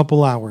died in a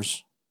couple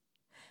hours.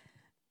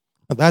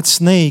 That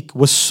snake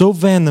was so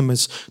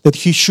venomous that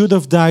he should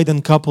have died in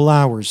a couple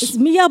hours.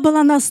 Змея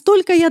была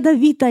настолько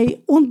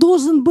ядовитой, он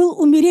должен был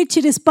умереть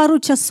через пару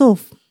часов.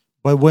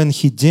 But when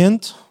he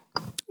didn't,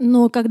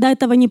 Но когда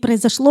этого не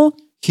произошло,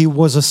 he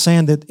was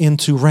ascended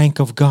into rank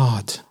of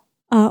God.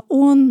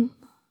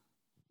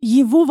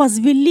 его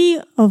возвели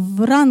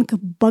в ранг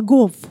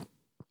богов.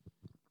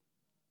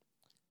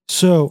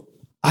 So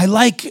I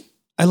like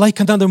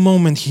another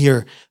moment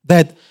here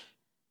that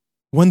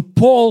when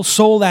Paul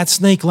saw that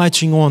snake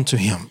latching onto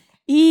him,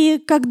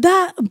 И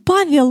когда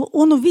Павел,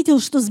 он увидел,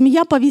 что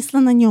змея повисла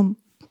на нем,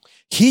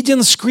 he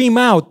didn't scream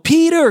out,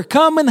 "Peter,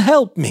 come and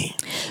help me."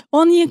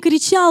 он не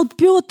кричал: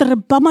 «Петр,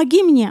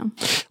 помоги мне!»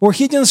 Or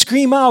he didn't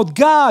scream out,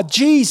 "God,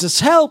 Jesus,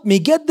 help me,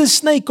 get this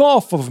snake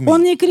off of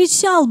Он me." не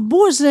кричал: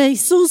 «Боже,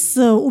 Иисус,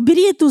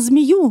 убери эту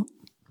змею!»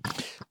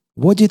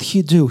 What did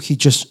he do? He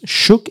just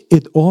shook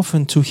it off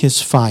into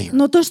his fire.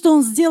 Но то, что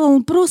он сделал,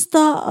 он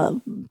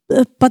просто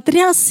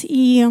потряс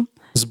и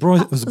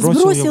сбросил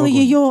Сбросил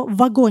ее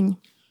в огонь.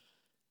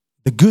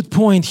 The good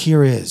point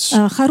here is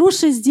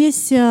Хорошая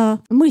здесь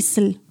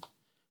мысль.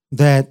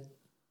 that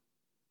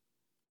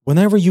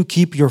whenever you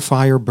keep your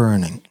fire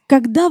burning,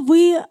 Когда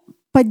вы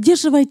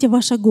поддерживаете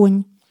ваш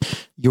огонь,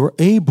 you're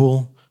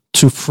able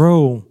to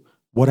throw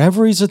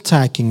whatever is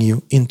attacking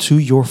you into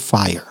your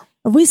fire.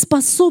 вы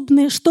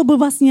способны, чтобы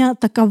вас не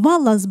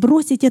атаковало,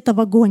 сбросить это в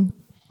огонь.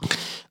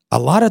 A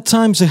lot of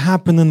times it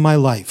happened in my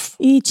life.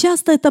 И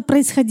часто это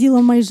происходило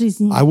в моей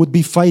жизни. I would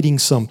be fighting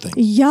something.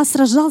 Я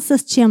сражался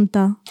с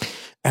чем-то.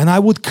 And I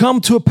would come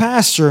to a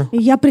pastor И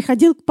я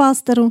приходил к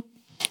пастору.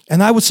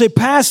 and I would say,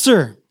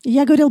 Pastor, И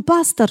я говорил: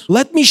 пастор,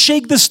 let me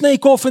shake the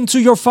snake off into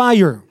your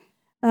fire.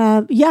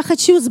 я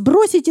хочу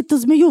сбросить эту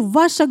змею в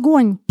ваш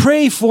огонь.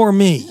 Pray for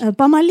me.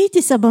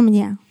 Помолитесь обо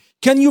мне.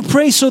 Can you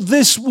pray so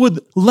this would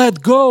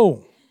let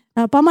go?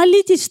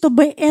 Помолитесь,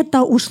 чтобы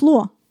это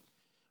ушло.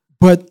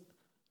 But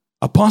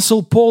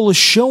Apostle Paul is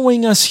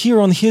showing us here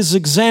on his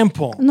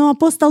example Но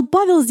апостол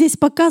Павел здесь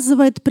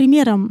показывает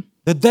примером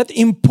that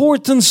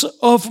importance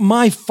of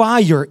my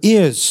fire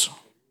is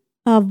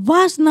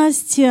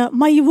важность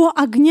моего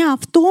огня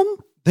в том,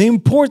 the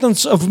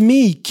importance of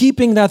me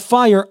keeping that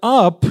fire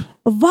up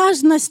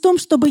важность в том,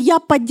 чтобы я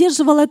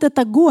поддерживал этот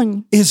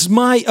огонь, is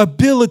my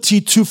ability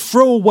to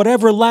throw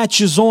whatever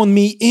latches on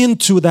me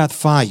into that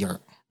fire.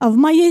 в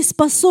моей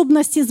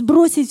способности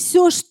сбросить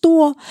все,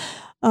 что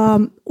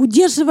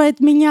удерживает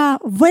меня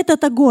в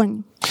этот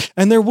огонь.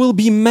 And there will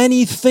be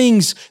many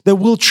things that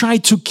will try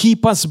to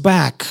keep us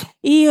back.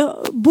 И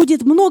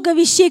будет много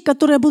вещей,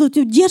 которые будут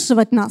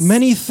удерживать нас.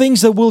 Many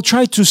things that will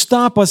try to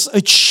stop us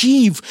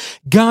achieve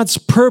God's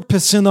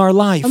purpose in our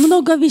life.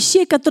 Много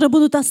вещей, которые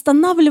будут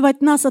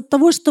останавливать нас от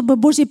того, чтобы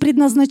Божье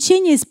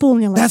предназначение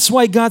исполнилось. That's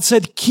why God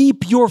said,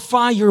 keep your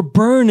fire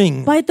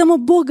burning. Поэтому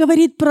Бог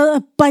говорит: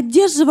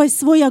 поддерживай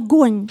свой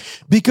огонь.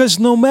 Because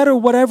no matter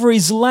whatever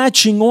is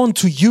latching on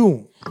to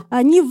you,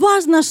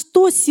 Неважно,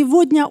 что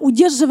сегодня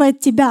удерживает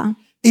тебя,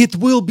 it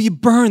will be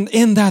burned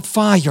in that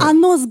fire.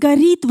 оно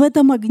сгорит в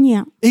этом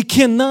огне. It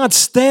cannot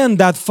stand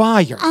that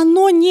fire.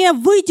 Оно не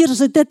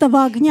выдержит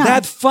этого огня.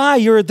 That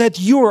fire that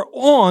you're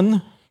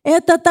on,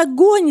 Этот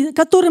огонь,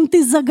 которым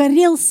ты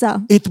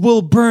загорелся, it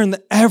will burn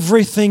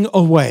everything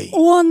away.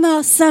 он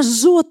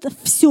сожжет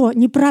все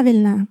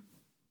неправильное.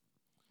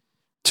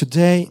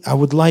 Today, I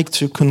would like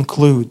to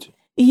conclude.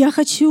 И я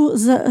хочу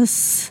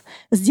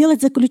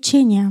сделать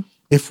заключение.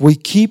 If we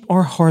keep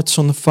our hearts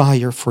on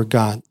fire for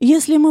God,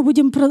 Если мы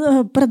будем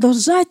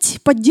продолжать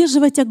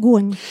поддерживать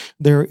огонь,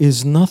 there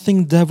is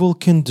nothing devil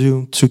can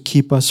do to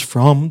keep us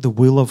from the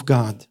will of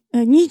God.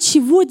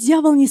 ничего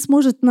дьявол не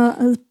сможет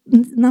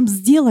нам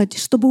сделать,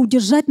 чтобы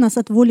удержать нас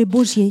от воли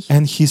Божьей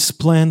And his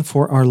plan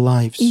for our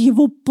lives. и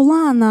его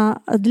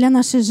плана для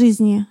нашей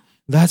жизни.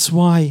 That's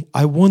why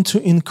I want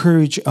to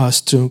encourage us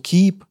to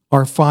keep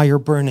our fire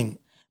burning.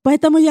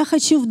 Поэтому я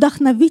хочу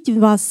вдохновить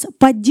вас: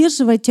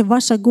 поддерживайте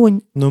ваш огонь.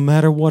 No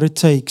matter what it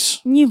takes.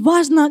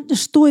 Неважно,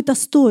 что это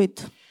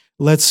стоит.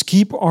 Let's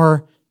keep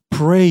our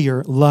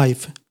prayer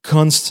life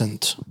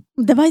constant,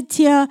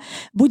 Давайте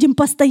будем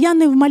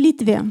постоянны в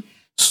молитве,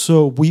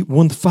 so we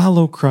won't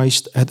follow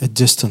Christ at a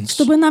distance.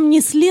 чтобы нам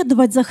не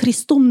следовать за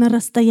Христом на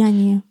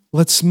расстоянии.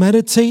 Let's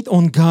meditate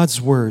on God's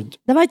word,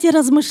 Давайте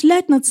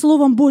размышлять над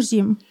Словом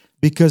Божьим,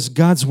 because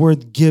God's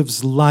word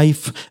gives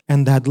life,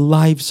 and that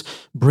lives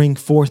bring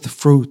forth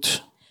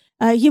fruit.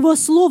 Его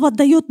Слово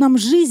дает нам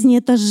жизнь, и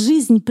эта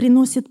жизнь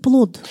приносит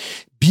плод.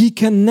 Be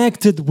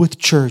connected with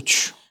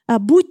church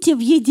Будьте в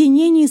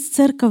единении с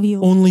Церковью.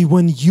 only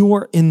when you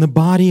are in the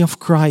body of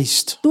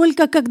Christ,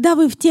 Только когда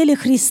вы в теле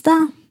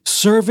Христа,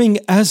 serving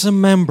as a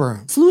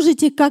member,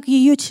 служите как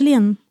ее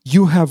член,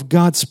 you have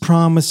God's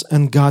promise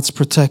and God's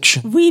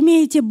protection. вы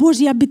имеете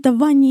Божье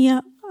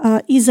обетование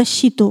и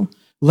защиту.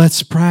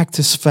 Let's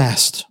practice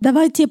fast,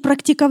 Давайте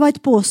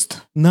практиковать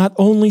пост. not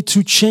only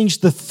to change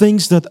the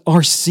things that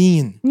are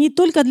seen, Не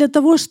только для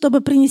того,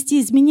 чтобы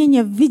принести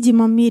изменения в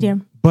видимом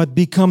мире, but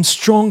become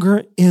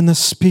stronger in the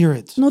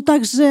spirit но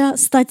также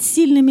стать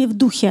сильными в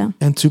духе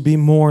and to be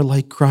more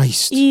like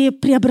Christ. и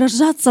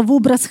преображаться в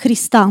образ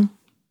Христа.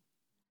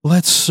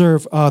 Let's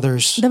serve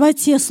others,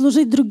 Давайте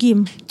служить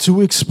другим,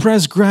 to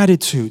express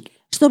gratitude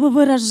чтобы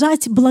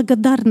выражать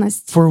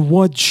благодарность for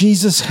what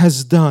Jesus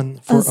has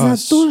done for за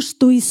us то,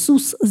 что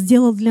Иисус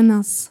сделал для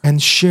нас, and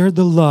share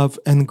the love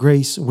and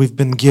grace we've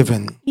been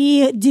given.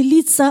 и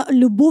делиться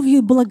любовью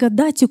и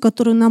благодатью,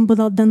 которую нам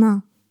была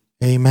дана.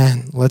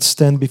 Amen. Let's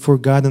stand before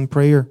God in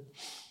prayer.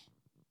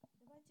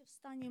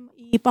 Встанем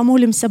и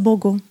помолимся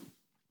Богу.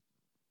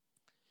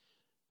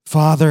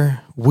 Father,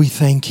 we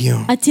thank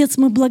you. Отец,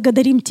 мы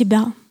благодарим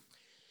Тебя.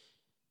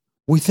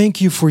 We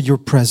thank you for your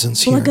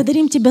presence here.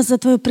 Благодарим Тебя за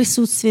Твое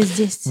присутствие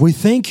здесь. We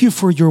thank you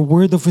for your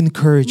word of Мы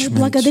encouragement.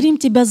 благодарим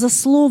Тебя за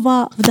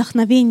слово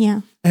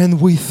вдохновения.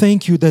 And we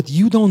thank you that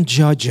you don't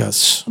judge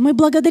us Мы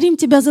благодарим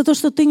Тебя за то,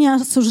 что Ты не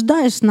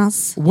осуждаешь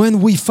нас, when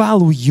we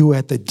follow you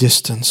at a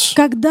distance,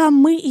 когда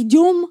мы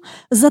идем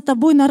за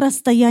Тобой на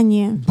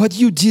расстоянии. but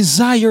you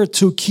desire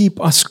to keep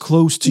us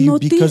close to you Но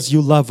ты because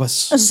you love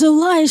us.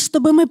 желаешь,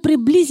 чтобы мы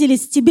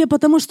приблизились к Тебе,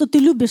 потому что Ты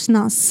любишь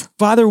нас.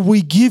 Father, we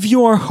give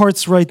you our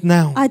hearts right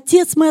now.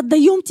 Отец, мы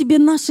отдаем Тебе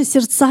наши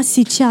сердца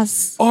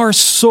сейчас. Our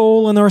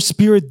soul and our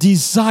spirit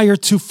desire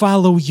to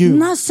follow you.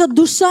 Наша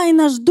душа и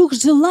наш дух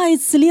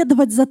желает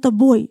следовать за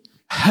Тобой.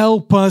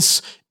 Help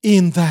us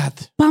in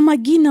that.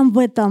 Помоги нам в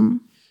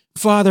этом.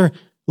 Father,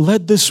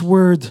 let this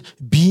word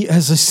be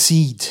as a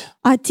seed,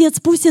 Отец,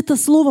 пусть это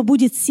слово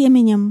будет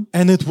семенем.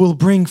 and it will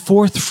bring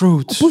forth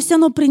fruit. Пусть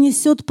оно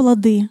принесет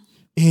плоды.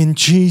 In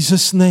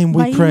Jesus' name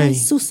Во we имя pray.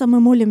 Иисуса мы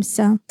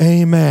молимся.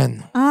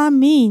 Amen.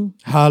 Аминь.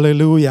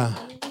 Hallelujah.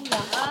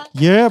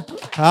 Yep.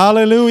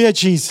 Hallelujah,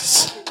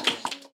 Jesus.